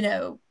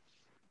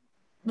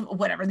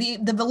 whatever, the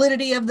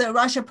validity of the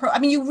Russia I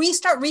mean, you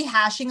restart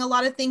rehashing a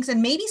lot of things,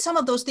 and maybe some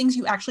of those things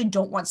you actually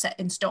don't want set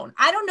in stone.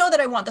 I don't know that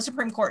I want the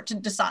Supreme Court to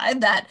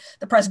decide that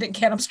the president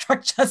can't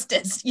obstruct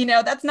justice.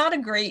 That's not a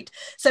great.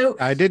 So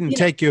I didn't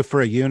take you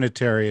for a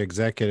unitary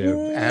executive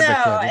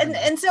advocate. No,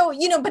 and so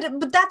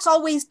but that's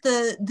always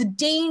the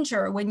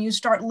danger when you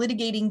start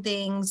litigating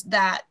things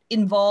that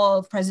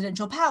involve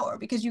presidential power,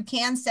 because you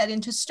can set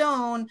into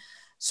stone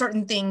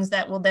certain things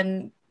that will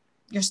then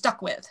you're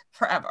stuck with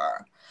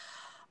forever.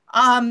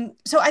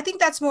 So I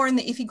think that's more in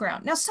the iffy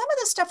ground. Now, some of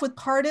the stuff with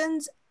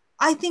pardons,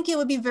 I think it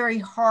would be very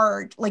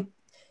hard. Like,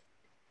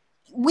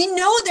 we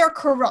know they're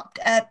corrupt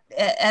at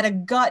a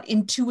gut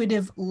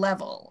intuitive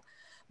level,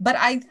 but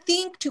I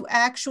think to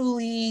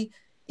actually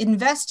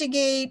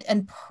investigate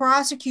and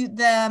prosecute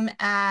them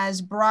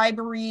as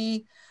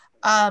bribery,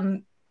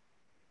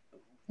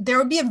 there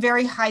would be a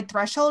very high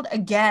threshold,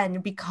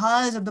 again,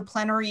 because of the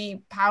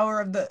plenary power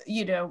of the,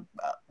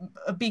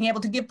 of being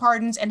able to give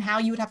pardons, and how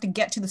you would have to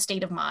get to the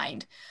state of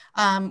mind,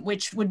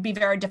 which would be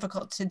very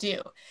difficult to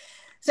do.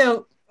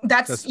 So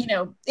that's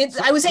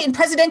I would say in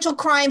presidential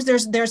crimes,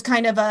 there's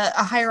kind of a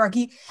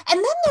hierarchy. And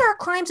then there are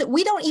crimes that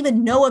we don't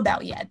even know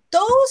about yet.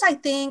 Those, I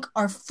think,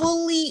 are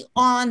fully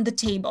on the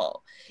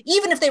table,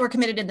 even if they were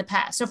committed in the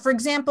past. So, for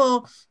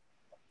example,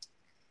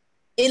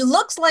 it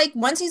looks like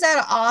once he's out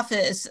of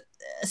office,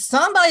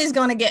 somebody's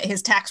going to get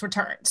his tax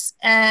returns.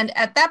 And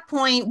at that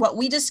point, what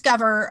we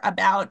discover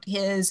about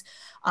his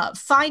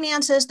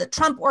finances, the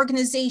Trump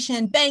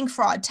organization, bank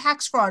fraud,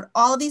 tax fraud,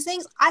 all of these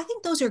things, I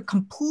think those are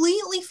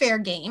completely fair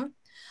game.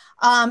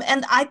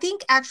 And I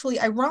think, actually,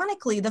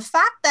 ironically, the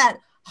fact that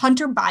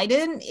Hunter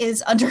Biden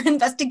is under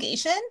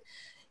investigation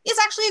is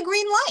actually a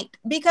green light,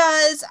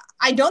 because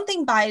I don't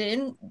think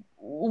Biden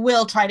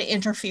will try to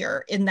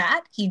interfere in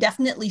that. He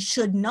definitely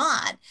should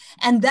not.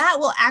 And that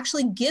will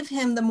actually give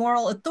him the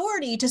moral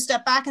authority to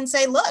step back and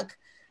say, look,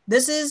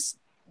 this is,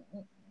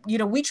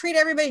 we treat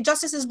everybody,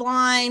 justice is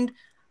blind.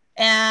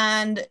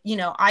 And,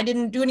 I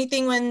didn't do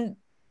anything when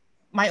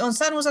my own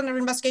son was under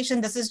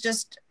investigation. This is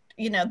just,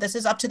 this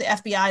is up to the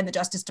FBI and the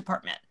Justice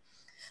Department.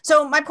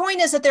 So my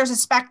point is that there's a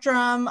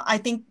spectrum, I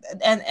think,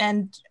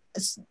 and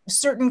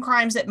certain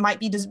crimes that might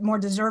be more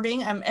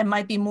deserving and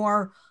might be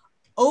more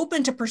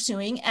open to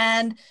pursuing.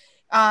 And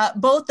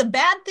both the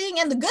bad thing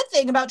and the good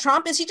thing about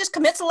Trump is he just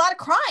commits a lot of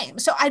crime.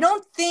 So I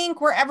don't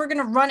think we're ever going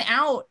to run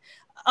out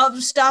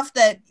of stuff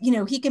that,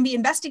 he can be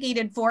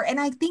investigated for. And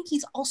I think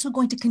he's also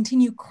going to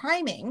continue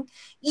criming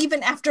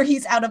even after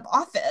he's out of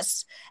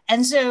office.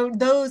 And so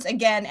those,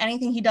 again,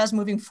 anything he does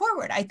moving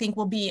forward, I think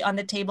will be on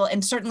the table,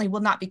 and certainly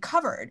will not be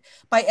covered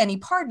by any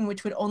pardon,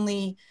 which would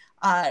only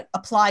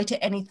apply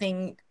to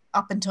anything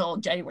up until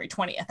January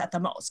 20th at the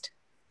most.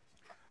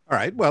 All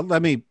right. Well,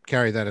 let me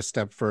carry that a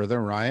step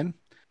further, Ryan.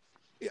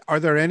 Are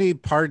there any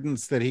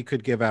pardons that he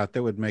could give out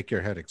that would make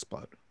your head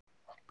explode?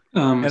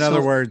 In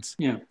other words,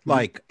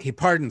 like he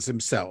pardons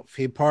himself.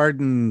 He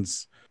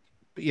pardons,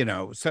 he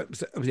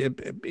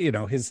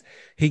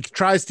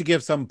tries to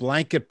give some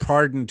blanket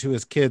pardon to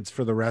his kids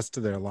for the rest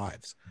of their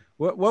lives.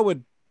 What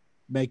would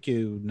make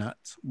you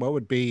nuts? What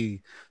would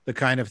be the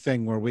kind of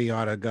thing where we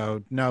ought to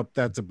go, nope,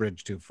 that's a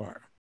bridge too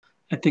far?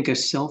 I think a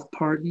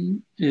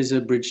self-pardon is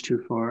a bridge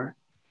too far.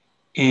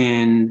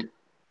 And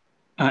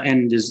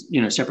there's,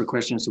 separate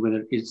questions as to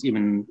whether it's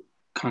even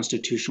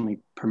constitutionally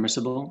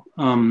permissible.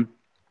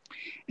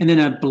 And then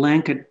a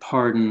blanket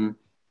pardon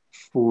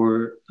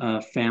for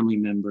family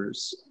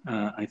members,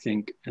 I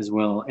think, as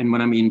well. And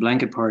when I mean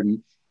blanket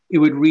pardon, it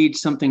would read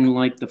something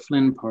like the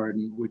Flynn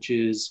pardon, which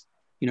is,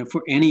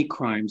 for any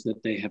crimes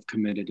that they have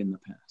committed in the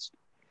past.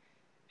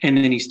 And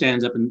then he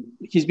stands up and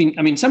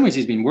in some ways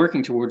he's been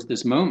working towards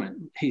this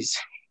moment. He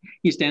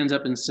stands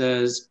up and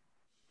says,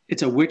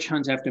 it's a witch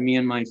hunt after me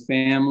and my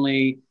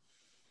family.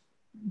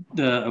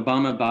 The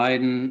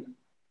Obama-Biden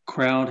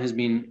crowd has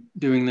been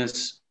doing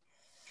this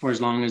for as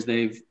long as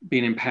they've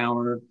been in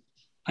power.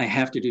 I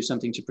have to do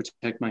something to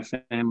protect my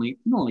family.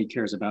 And all he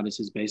cares about is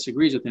his base,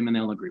 agrees with him, and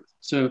they'll agree with him.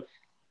 So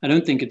I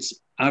don't think it's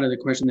out of the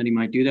question that he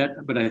might do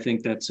that, but I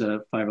think that's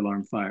a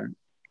 5-alarm fire.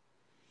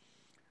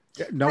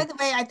 No. By the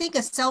way, I think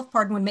a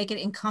self-pardon would make it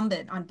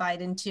incumbent on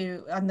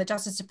on the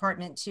Justice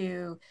Department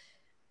to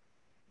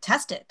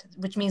test it,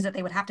 which means that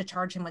they would have to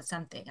charge him with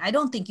something. I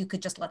don't think you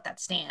could just let that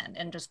stand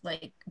and just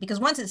because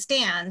once it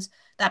stands,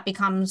 that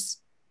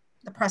becomes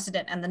the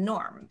precedent and the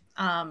norm.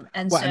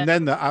 And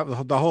then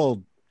the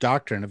whole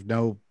doctrine of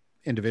no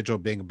individual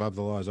being above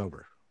the law is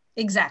over.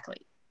 Exactly.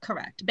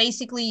 Correct.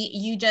 Basically,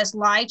 you just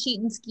lie, cheat,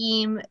 and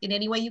scheme in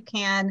any way you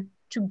can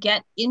to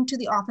get into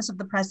the office of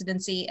the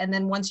presidency. And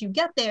then once you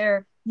get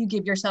there, you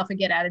give yourself a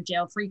get out of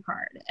jail free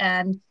card.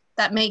 And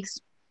that makes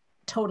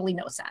totally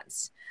no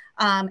sense.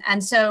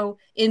 And so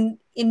in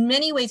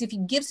many ways, if he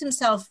gives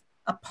himself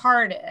a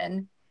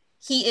pardon,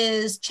 he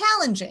is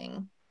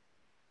challenging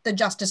the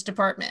Justice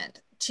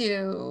Department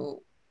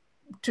to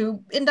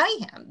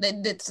indict him.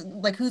 It's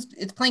like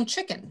it's playing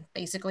chicken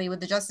basically with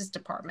the Justice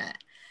Department.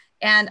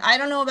 And I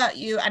don't know about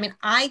you. I mean,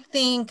 I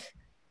think,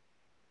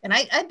 and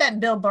I bet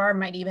Bill Barr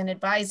might even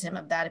advise him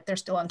of that if they're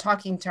still on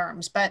talking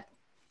terms, but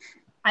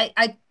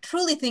I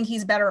truly think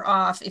he's better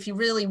off, if he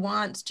really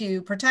wants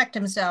to protect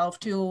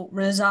himself, to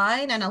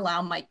resign and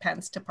allow Mike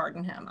Pence to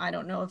pardon him. I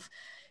don't know if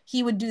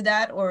he would do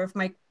that, or if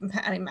I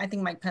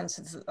think Mike Pence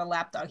is a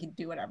lapdog. He'd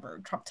do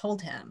whatever Trump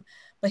told him,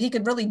 but he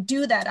could really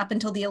do that up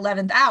until the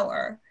 11th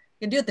hour.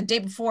 He could do it the day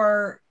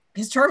before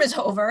his term is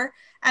over,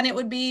 and it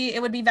would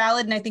be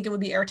valid, and I think it would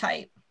be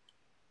airtight.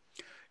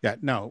 Yeah,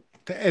 no,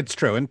 it's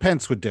true. And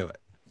Pence would do it.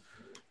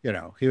 You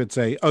know, he would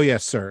say, "Oh,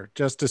 yes, sir.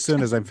 Just as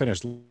soon as I'm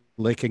finished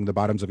licking the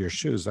bottoms of your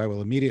shoes, I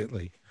will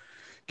immediately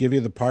give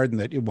you the pardon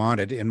that you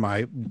wanted in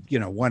my,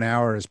 1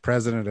 hour as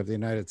president of the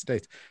United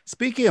States."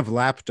 Speaking of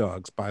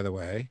lapdogs, by the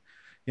way,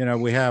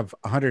 we have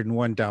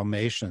 101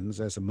 Dalmatians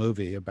as a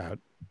movie about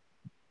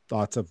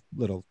lots of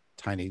little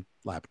tiny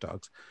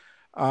lapdogs.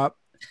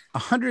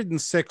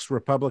 106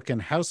 Republican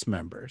House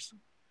members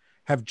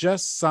have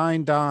just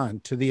signed on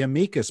to the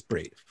amicus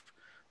brief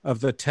of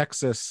the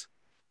Texas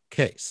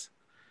case,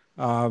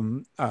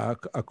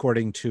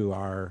 according to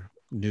our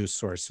news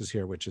sources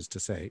here, which is to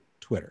say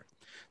Twitter.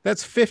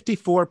 That's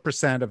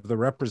 54% of the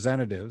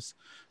representatives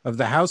of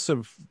the House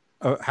of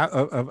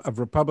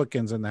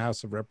Republicans in the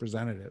House of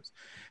Representatives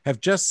have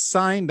just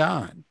signed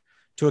on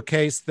to a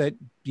case that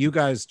you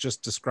guys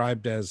just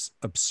described as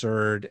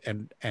absurd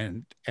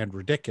and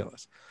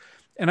ridiculous.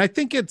 And I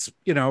think it's,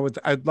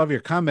 I'd love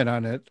your comment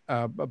on it,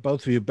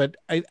 both of you, but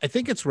I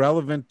think it's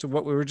relevant to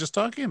what we were just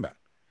talking about,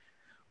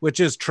 which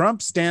is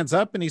Trump stands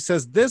up and he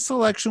says, this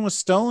election was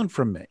stolen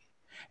from me.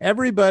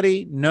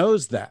 Everybody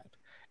knows that.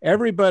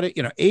 Everybody,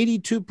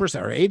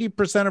 82% or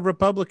 80% of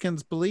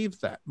Republicans believe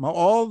that.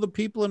 All the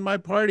people in my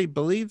party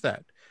believe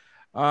that.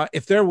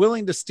 If they're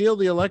willing to steal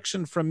the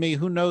election from me,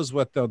 who knows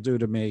what they'll do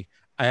to me?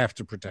 I have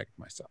to protect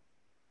myself.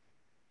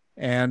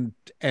 And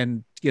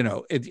again,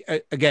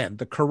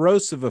 the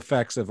corrosive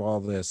effects of all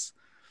this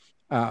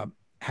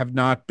have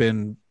not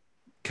been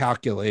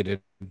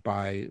calculated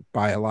by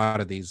a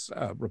lot of these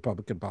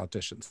Republican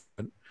politicians.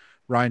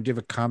 Ryan, do you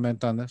have a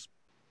comment on this?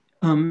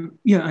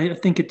 Yeah, I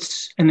think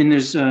and then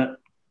there's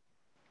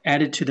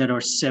added to that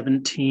are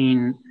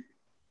 17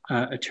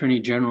 attorney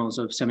generals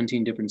of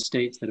 17 different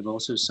states that have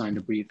also signed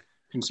a brief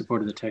in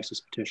support of the Texas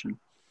petition.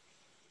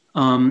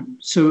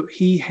 So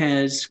he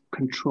has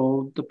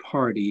controlled the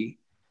party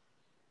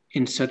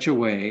in such a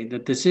way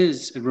that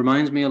it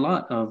reminds me a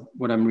lot of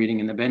what I'm reading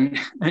in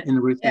the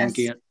Ruth Van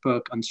Gant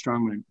book on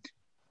strongmen.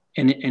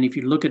 And if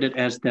you look at it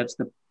as that's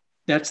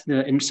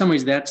the in some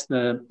ways that's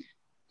the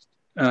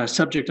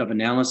subject of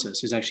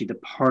analysis is actually the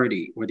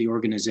party or the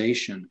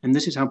organization. And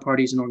this is how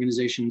parties and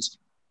organizations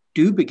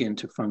do begin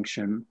to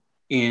function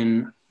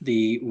in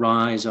the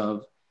rise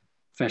of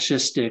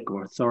fascistic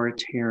or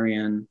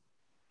authoritarian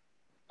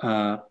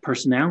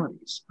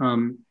personalities.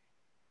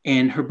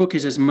 And her book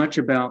is as much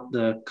about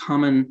the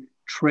common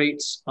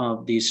traits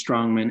of these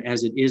strongmen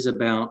as it is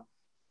about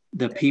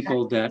the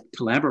people that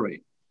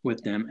collaborate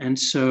with them. And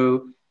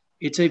so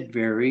it's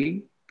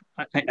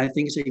I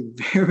think it's a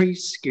very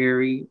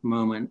scary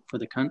moment for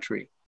the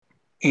country.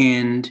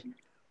 And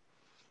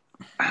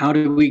how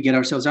do we get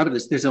ourselves out of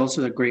this? There's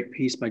also a great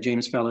piece by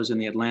James Fallows in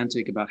The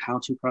Atlantic about how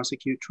to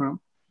prosecute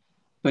Trump.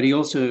 But he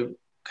also,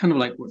 kind of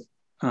like what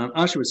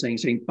Asha was saying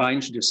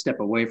Biden should just step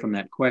away from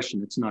that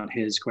question. It's not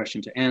his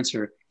question to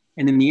answer.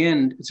 And in the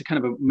end, it's a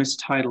kind of a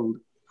mistitled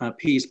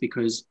piece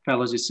because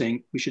Fallows is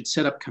saying we should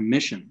set up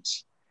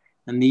commissions.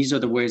 And these are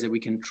the ways that we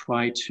can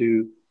try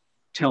to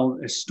tell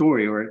a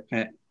story or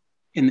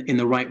in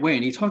the right way.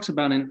 And he talks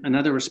about, in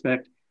another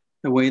respect,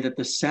 the way that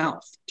the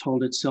South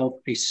told itself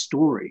a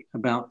story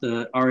about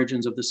the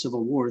origins of the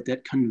Civil War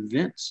that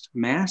convinced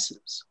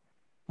masses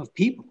of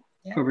people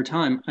over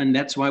time. And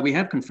that's why we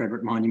have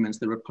Confederate monuments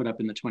that were put up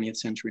in the 20th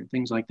century and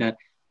things like that.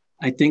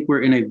 I think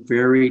we're in a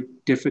very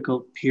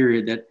difficult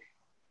period that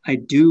I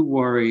do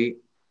worry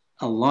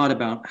a lot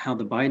about how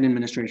the Biden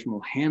administration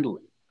will handle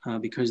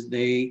it because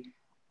they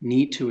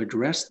need to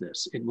address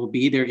this. It will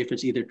be there if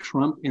it's either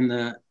Trump in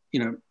the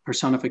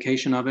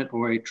personification of it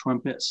or a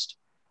Trumpist.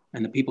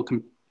 And the people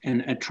can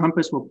and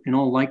Trumpists will in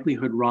all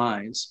likelihood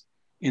rise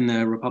in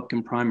the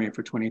Republican primary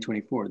for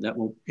 2024. That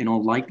will in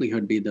all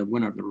likelihood be the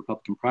winner of the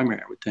Republican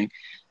primary, I would think.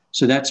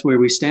 So that's where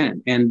we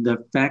stand. And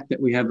the fact that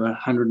we have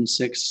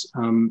 106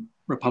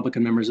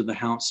 Republican members of the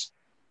House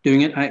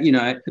doing it,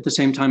 at the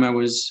same time, I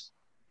was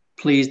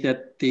pleased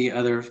that the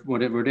other,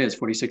 whatever it is,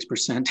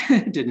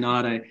 46% did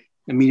not. I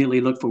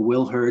immediately looked for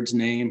Will Hurd's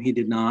name. He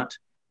did not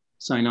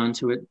sign on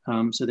to it.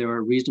 So there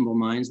are reasonable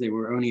minds. They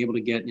were only able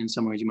to get, in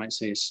some ways, you might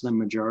say, a slim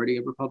majority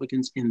of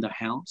Republicans in the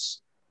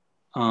House.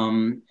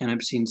 And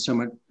I've seen so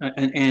much,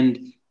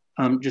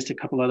 just a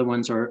couple other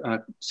ones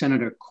are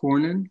Senator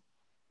Cornyn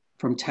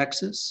from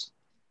Texas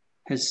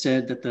has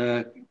said that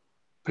the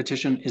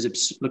petition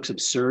looks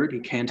absurd. He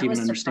can't even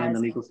understand the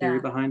legal theory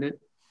behind it.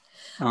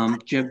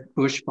 Jeb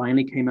Bush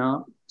finally came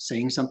out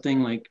saying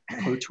something like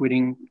quote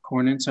tweeting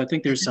Cornyn. So I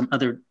think there's some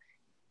other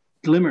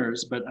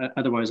glimmers, but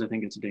otherwise I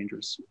think it's a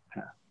dangerous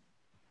path.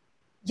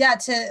 Yeah,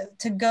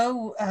 to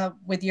go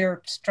with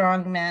your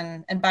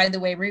strongman, and by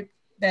the way,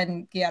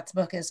 Ben Giat's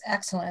book is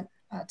excellent.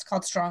 It's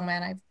called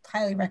Strongman. I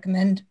highly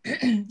recommend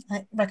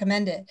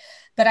it.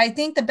 But I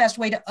think the best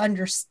way to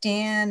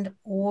understand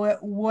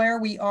where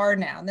we are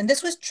now, and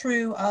this was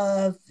true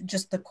of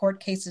just the court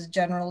cases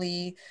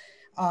generally,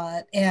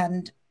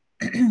 and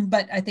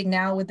but I think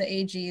now with the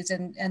AGs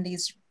and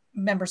these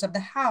members of the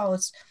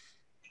House,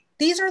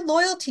 these are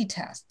loyalty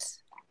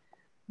tests.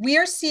 We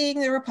are seeing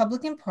the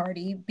Republican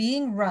Party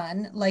being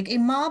run like a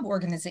mob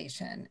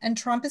organization, and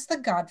Trump is the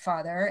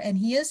godfather, and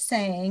he is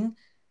saying,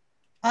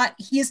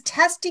 he is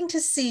testing to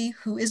see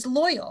who is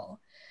loyal.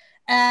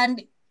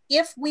 And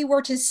if we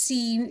were to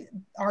see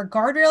our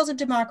guardrails of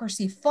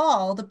democracy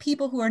fall, the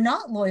people who are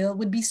not loyal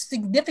would be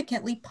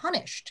significantly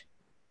punished.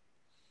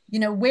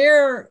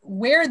 Where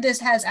this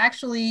has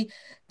actually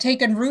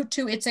taken root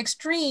to its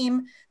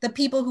extreme, the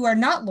people who are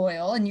not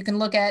loyal, and you can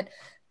look at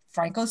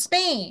Franco's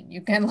Spain,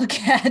 you can look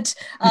at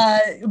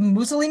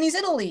Mussolini's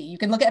Italy, you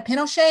can look at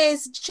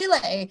Pinochet's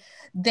Chile,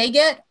 they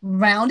get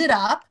rounded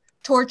up,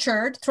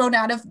 tortured, thrown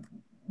out of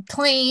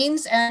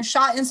planes and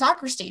shot in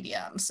soccer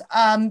stadiums.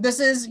 This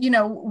is,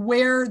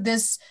 where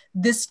this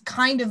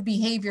kind of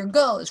behavior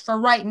goes for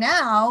right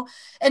now.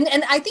 And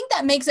I think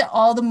that makes it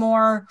all the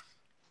more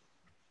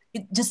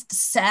just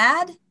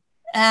sad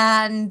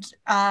and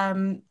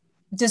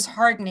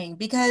disheartening,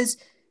 because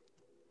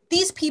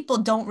these people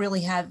don't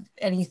really have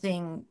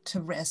anything to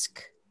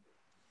risk.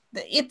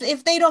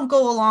 If they don't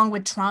go along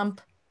with Trump,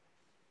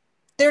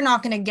 they're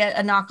not going to get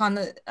a knock on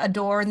a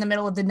door in the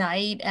middle of the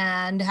night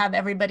and have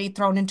everybody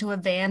thrown into a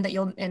van that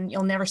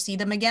you'll never see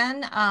them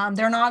again.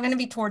 They're not going to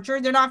be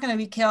tortured. They're not going to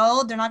be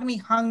killed. They're not going to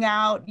be hung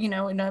out,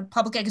 in a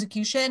public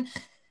execution.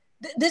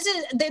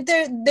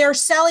 They're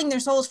selling their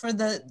souls for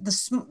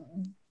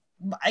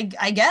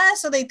I guess,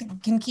 so they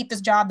can keep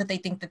this job that they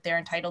think that they're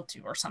entitled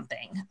to or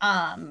something.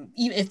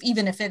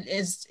 Even if it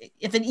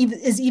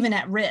is even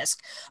at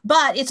risk,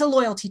 but it's a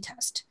loyalty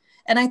test.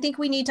 And I think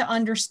we need to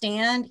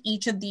understand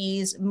each of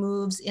these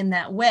moves in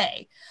that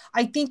way.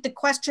 I think the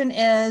question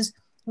is,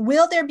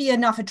 will there be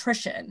enough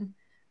attrition?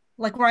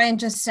 Like Ryan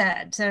just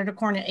said, Senator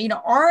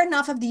Cornyn, are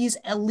enough of these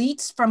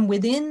elites from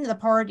within the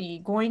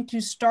party going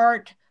to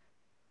start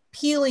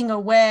peeling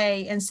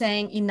away and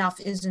saying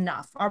enough is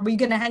enough? Are we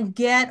going to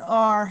get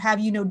our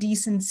have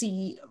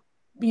decency,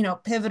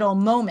 pivotal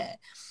moment?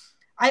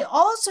 I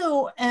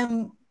also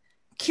am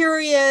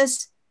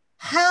curious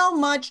how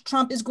much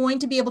Trump is going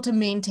to be able to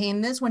maintain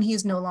this when he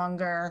is no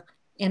longer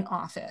in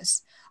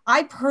office.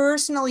 I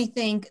personally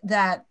think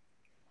that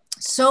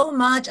so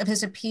much of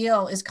his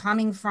appeal is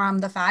coming from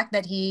the fact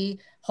that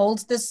he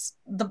holds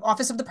the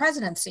office of the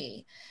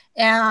presidency,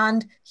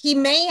 and he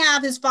may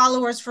have his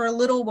followers for a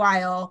little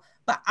while,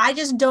 but I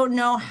just don't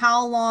know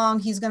how long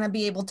he's going to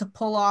be able to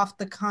pull off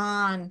the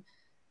con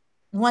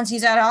once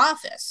he's out of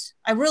office.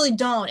 I really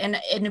don't. And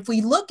if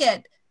we look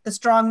at the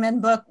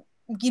Strongmen book,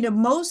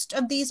 most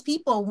of these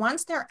people,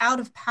 once they're out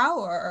of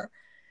power,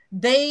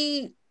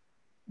 they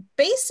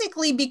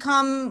basically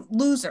become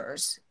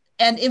losers.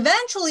 And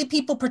eventually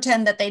people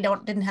pretend that they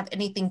didn't have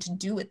anything to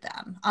do with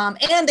them.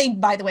 And they,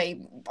 by the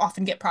way,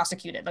 often get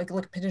prosecuted. Like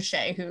look at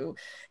Pinochet, who,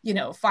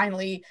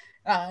 finally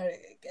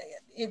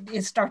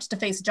it starts to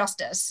face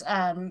justice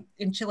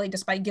in Chile,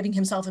 despite giving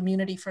himself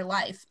immunity for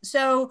life.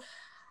 So,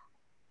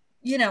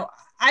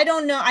 I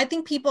don't know. I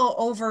think people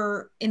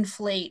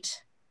overinflate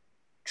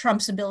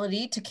Trump's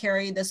ability to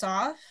carry this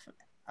off,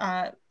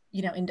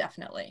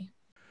 indefinitely.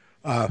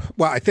 Well,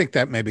 I think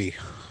that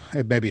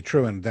it may be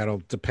true, and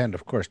that'll depend,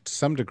 of course, to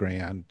some degree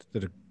on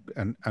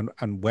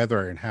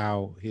whether and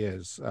how he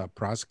is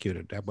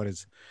prosecuted, what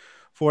his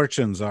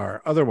fortunes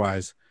are.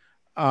 Otherwise,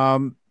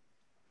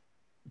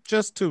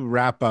 just to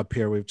wrap up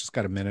here, we've just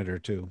got a minute or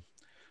two.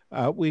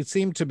 We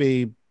seem to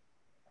be,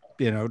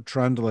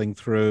 trundling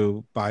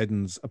through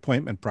Biden's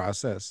appointment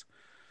process,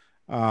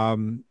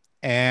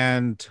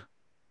 and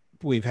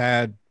we've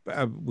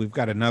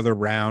got another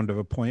round of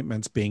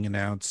appointments being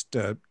announced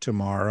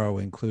tomorrow,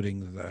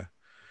 including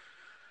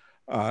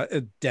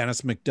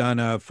Dennis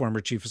McDonough,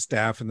 former chief of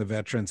staff in the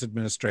Veterans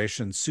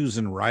Administration,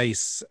 Susan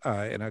Rice,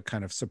 in a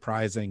kind of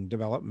surprising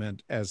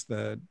development as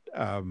the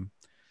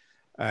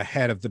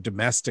head of the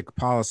Domestic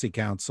Policy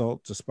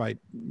Council, despite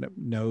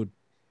no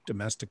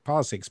domestic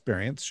policy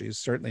experience. She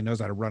certainly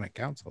knows how to run a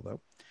council,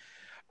 though.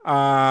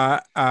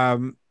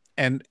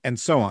 And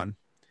so on.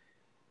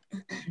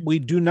 We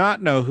do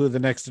not know who the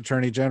next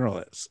attorney general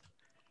is.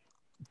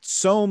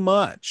 So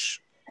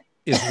much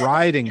is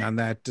riding on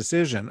that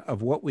decision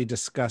of what we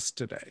discussed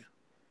today.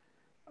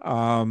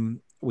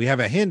 We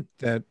have a hint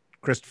that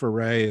Christopher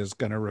Wray is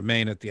going to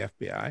remain at the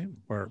FBI,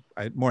 or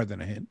more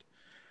than a hint.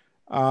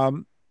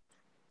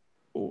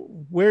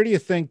 Where do you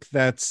think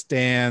that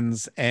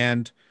stands?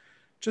 And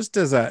just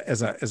as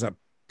a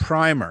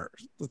primer,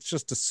 let's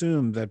just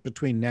assume that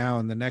between now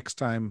and the next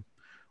time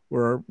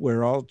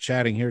we're all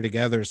chatting here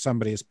together,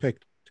 somebody is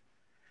picked.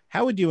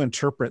 How would you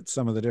interpret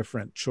some of the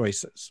different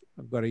choices?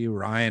 I'll go to you,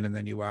 Ryan, and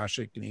then you,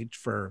 Ashik, and each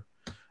for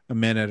a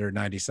minute or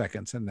 90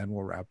 seconds, and then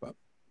we'll wrap up.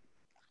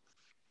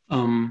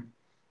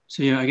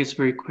 So yeah, I guess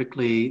very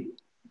quickly,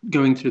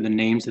 going through the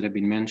names that have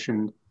been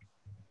mentioned,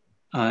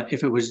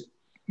 if it was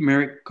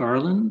Merrick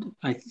Garland,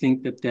 I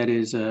think that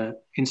is a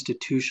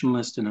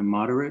institutionalist and a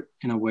moderate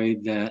in a way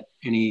that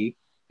any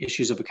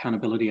issues of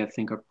accountability, I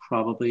think, are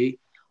probably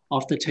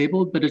off the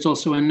table, but it's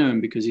also unknown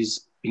because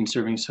he's been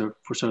serving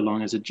for so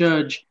long as a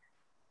judge.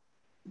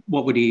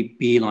 What would he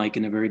be like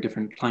in a very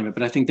different climate?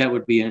 But I think that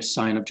would be a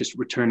sign of just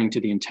returning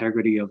to the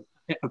integrity of,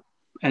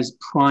 as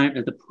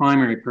the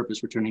primary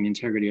purpose, returning the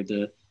integrity of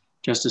the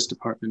Justice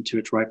Department to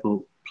its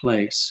rightful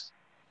place.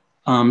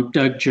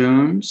 Doug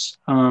Jones,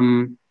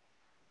 I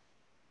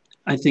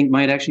think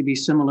might actually be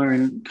similar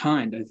in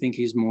kind. I think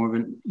he's more of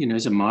an,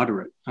 he's a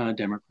moderate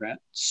Democrat.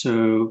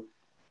 So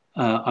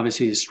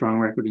obviously a strong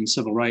record in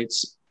civil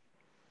rights,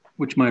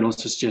 which might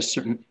also suggest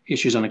certain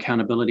issues on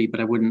accountability, but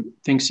I wouldn't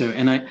think so.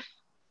 And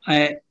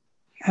I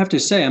have to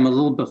say, I'm a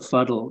little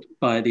befuddled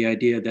by the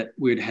idea that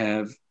we'd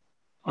have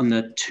on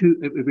the two,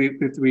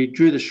 if we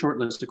drew the short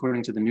list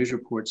according to the news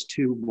reports,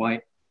 two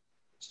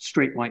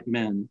straight white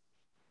men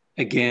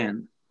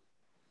again.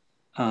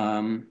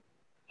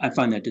 I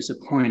find that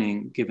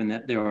disappointing given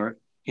that there are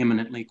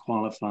eminently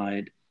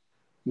qualified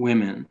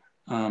women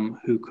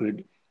who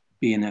could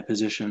be in that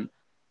position,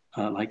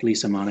 like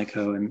Lisa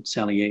Monaco and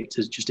Sally Yates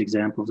as just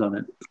examples of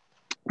it.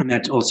 And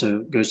that also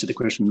goes to the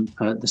question,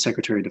 the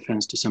Secretary of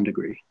Defense to some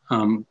degree,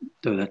 though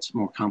that's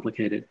more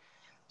complicated.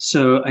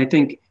 So I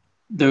think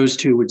those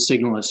two would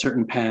signal a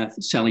certain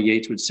path. Sally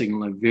Yates would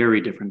signal a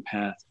very different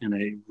path and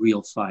a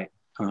real fight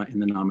in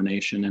the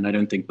nomination. And I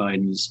don't think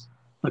Biden is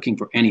looking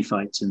for any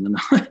fights in the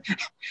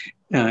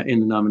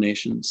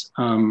nominations.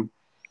 So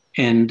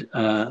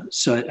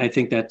I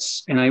think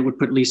that's, and I would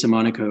put Lisa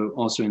Monaco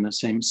also in the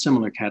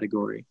similar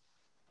category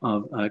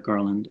of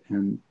Garland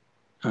and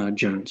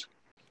Jones.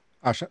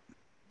 Asha?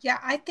 Yeah,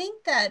 I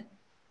think that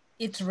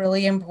it's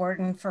really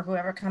important for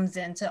whoever comes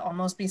in to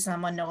almost be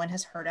someone no one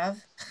has heard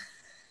of.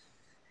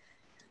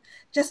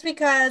 Just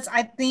because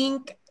I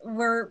think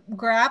we're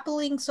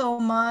grappling so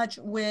much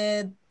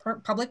with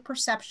public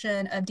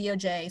perception of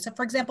DOJ. So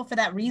for example, for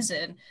that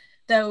reason,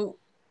 though,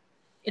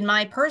 in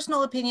my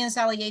personal opinion,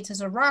 Sally Yates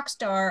is a rock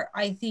star,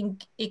 I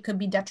think it could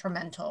be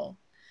detrimental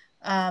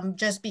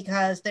just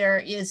because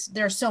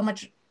there's so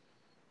much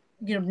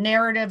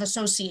narrative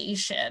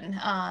association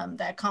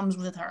that comes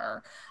with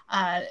her,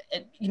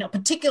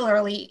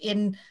 particularly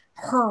in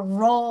her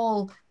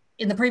role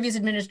in the previous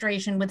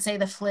administration with, say,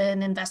 the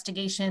Flynn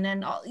investigation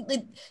and all.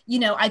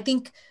 I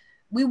think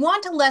we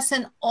want to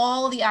lessen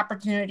all the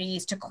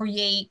opportunities to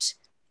create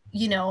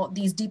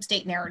these deep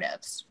state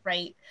narratives,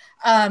 right?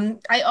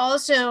 I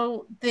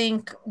also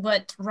think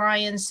what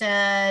Ryan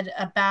said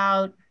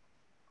about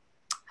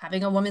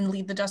having a woman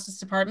lead the Justice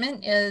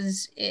Department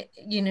is,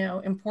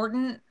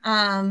 important.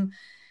 And,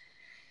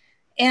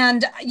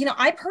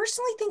 I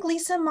personally think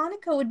Lisa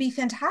Monaco would be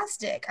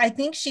fantastic. I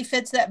think she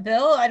fits that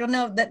bill. I don't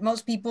know that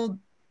most people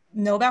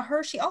know about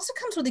her. She also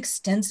comes with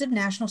extensive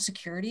national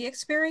security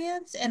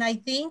experience. And I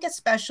think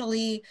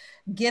especially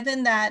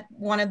given that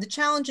one of the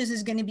challenges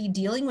is going to be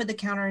dealing with the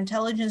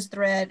counterintelligence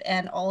threat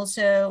and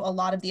also a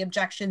lot of the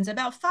objections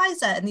about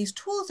FISA and these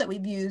tools that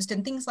we've used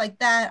and things like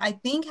that, I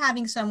think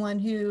having someone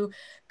who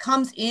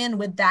comes in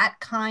with that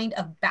kind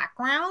of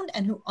background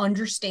and who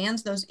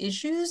understands those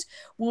issues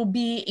will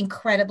be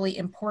incredibly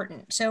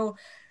important. So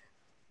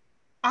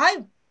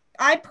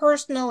I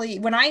personally,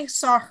 when I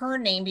saw her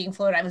name being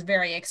floated, I was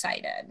very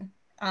excited.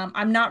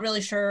 I'm not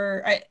really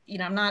sure.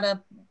 I'm not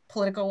a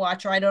political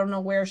watcher. I don't know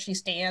where she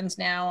stands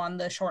now on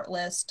the short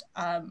list,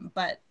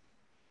 but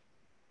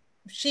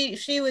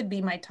she would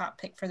be my top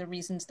pick for the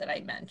reasons that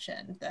I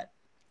mentioned.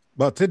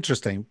 Well, it's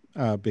interesting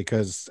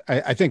because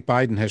I think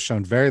Biden has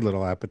shown very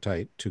little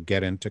appetite to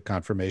get into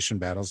confirmation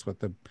battles, with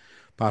the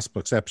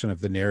possible exception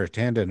of the Neera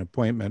Tanden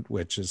appointment,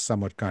 which is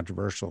somewhat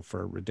controversial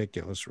for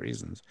ridiculous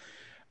reasons.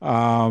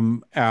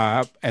 And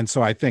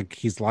so I think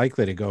he's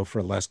likely to go for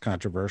a less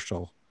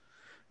controversial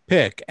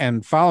pick.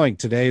 And following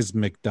today's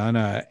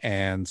McDonough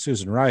and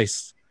Susan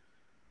Rice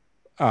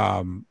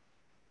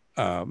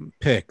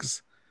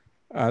picks,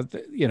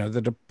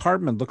 the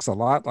department looks a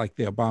lot like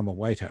the Obama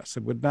White House.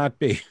 It would not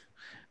be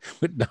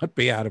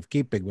out of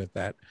keeping with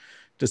that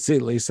to see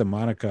Lisa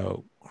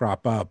Monaco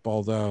crop up,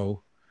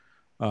 although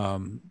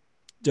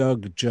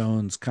Doug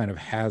Jones kind of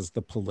has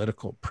the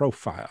political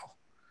profile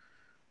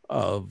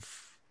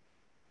of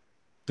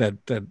that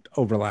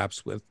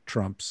overlaps with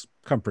Trump's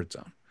comfort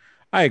zone.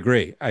 I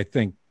agree. I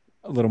think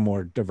a little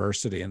more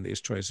diversity in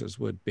these choices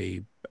would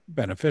be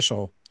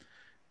beneficial,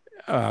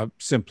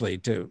 simply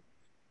to,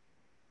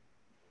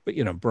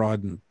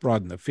 broaden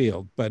the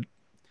field. But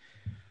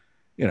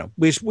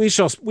we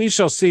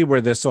shall see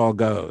where this all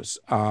goes,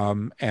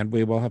 and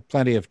we will have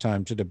plenty of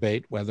time to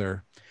debate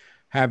whether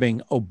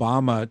having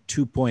Obama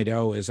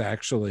 2.0 is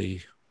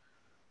actually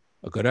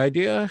a good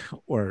idea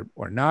or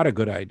not a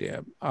good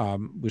idea.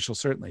 We shall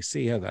certainly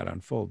see how that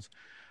unfolds.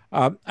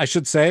 I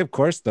should say, of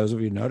course, those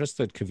of you noticed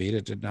that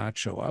Kavita did not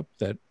show up,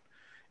 that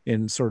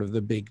in sort of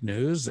the big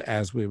news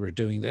as we were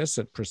doing this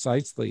at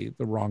precisely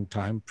the wrong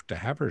time to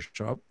have her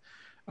show up.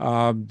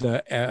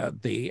 The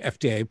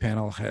FDA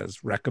panel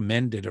has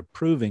recommended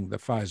approving the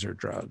Pfizer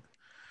drug,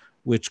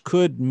 which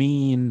could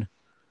mean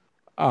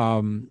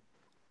that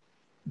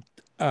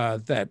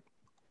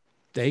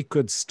they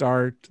could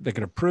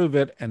approve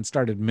it and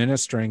start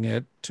administering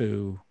it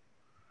to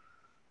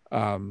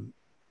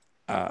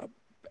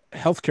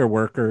healthcare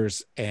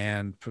workers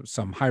and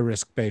some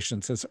high-risk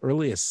patients as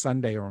early as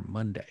Sunday or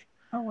Monday.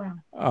 Oh, wow.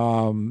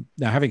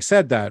 Now, having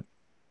said that,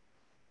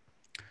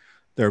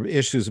 there are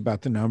issues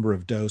about the number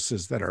of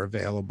doses that are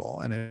available,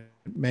 and it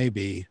may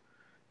be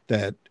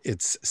that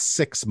it's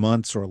 6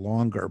 months or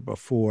longer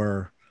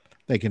before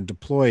they can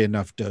deploy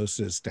enough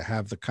doses to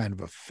have the kind of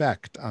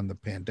effect on the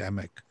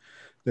pandemic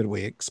that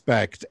we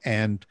expect.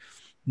 And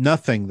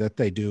nothing that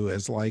they do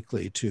is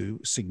likely to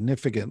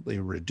significantly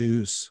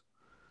reduce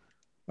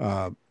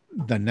the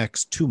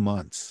next 2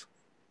 months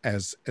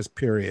as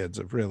periods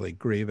of really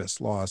grievous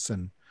loss.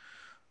 And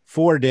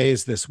 4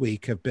 days this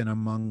week have been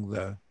among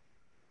the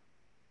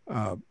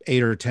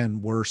 8 or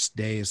 10 worst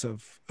days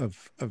of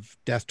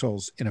death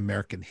tolls in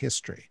American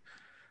history.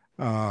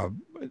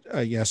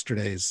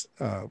 Yesterday's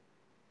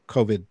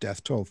COVID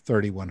death toll,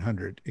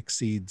 3,100,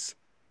 exceeds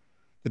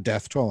the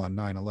death toll on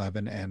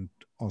 9/11 and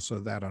also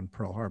that on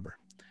Pearl Harbor.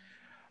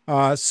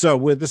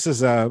 So this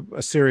is a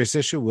serious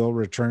issue. We'll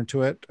return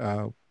to it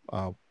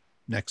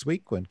next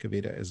week when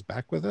Kavita is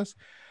back with us.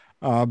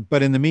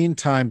 But in the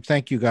meantime,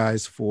 thank you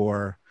guys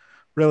for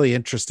really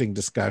interesting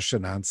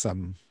discussion on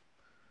some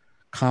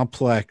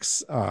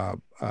complex,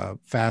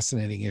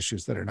 fascinating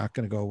issues that are not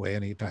going to go away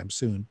anytime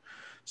soon.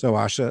 So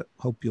Asha,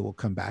 hope you will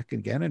come back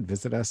again and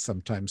visit us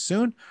sometime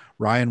soon.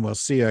 Ryan, we'll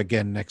see you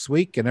again next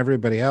week. And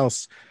everybody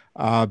else,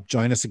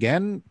 join us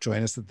again.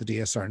 Join us at the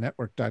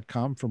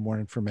dsrnetwork.com for more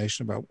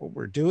information about what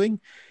we're doing.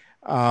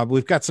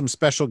 We've got some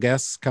special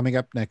guests coming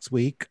up next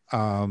week.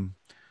 So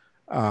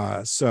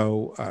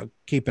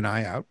keep an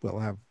eye out.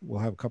 We'll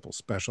have a couple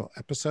special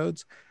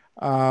episodes.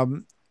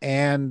 And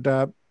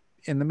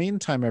in the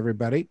meantime,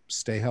 everybody,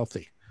 stay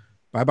healthy.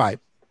 Bye-bye.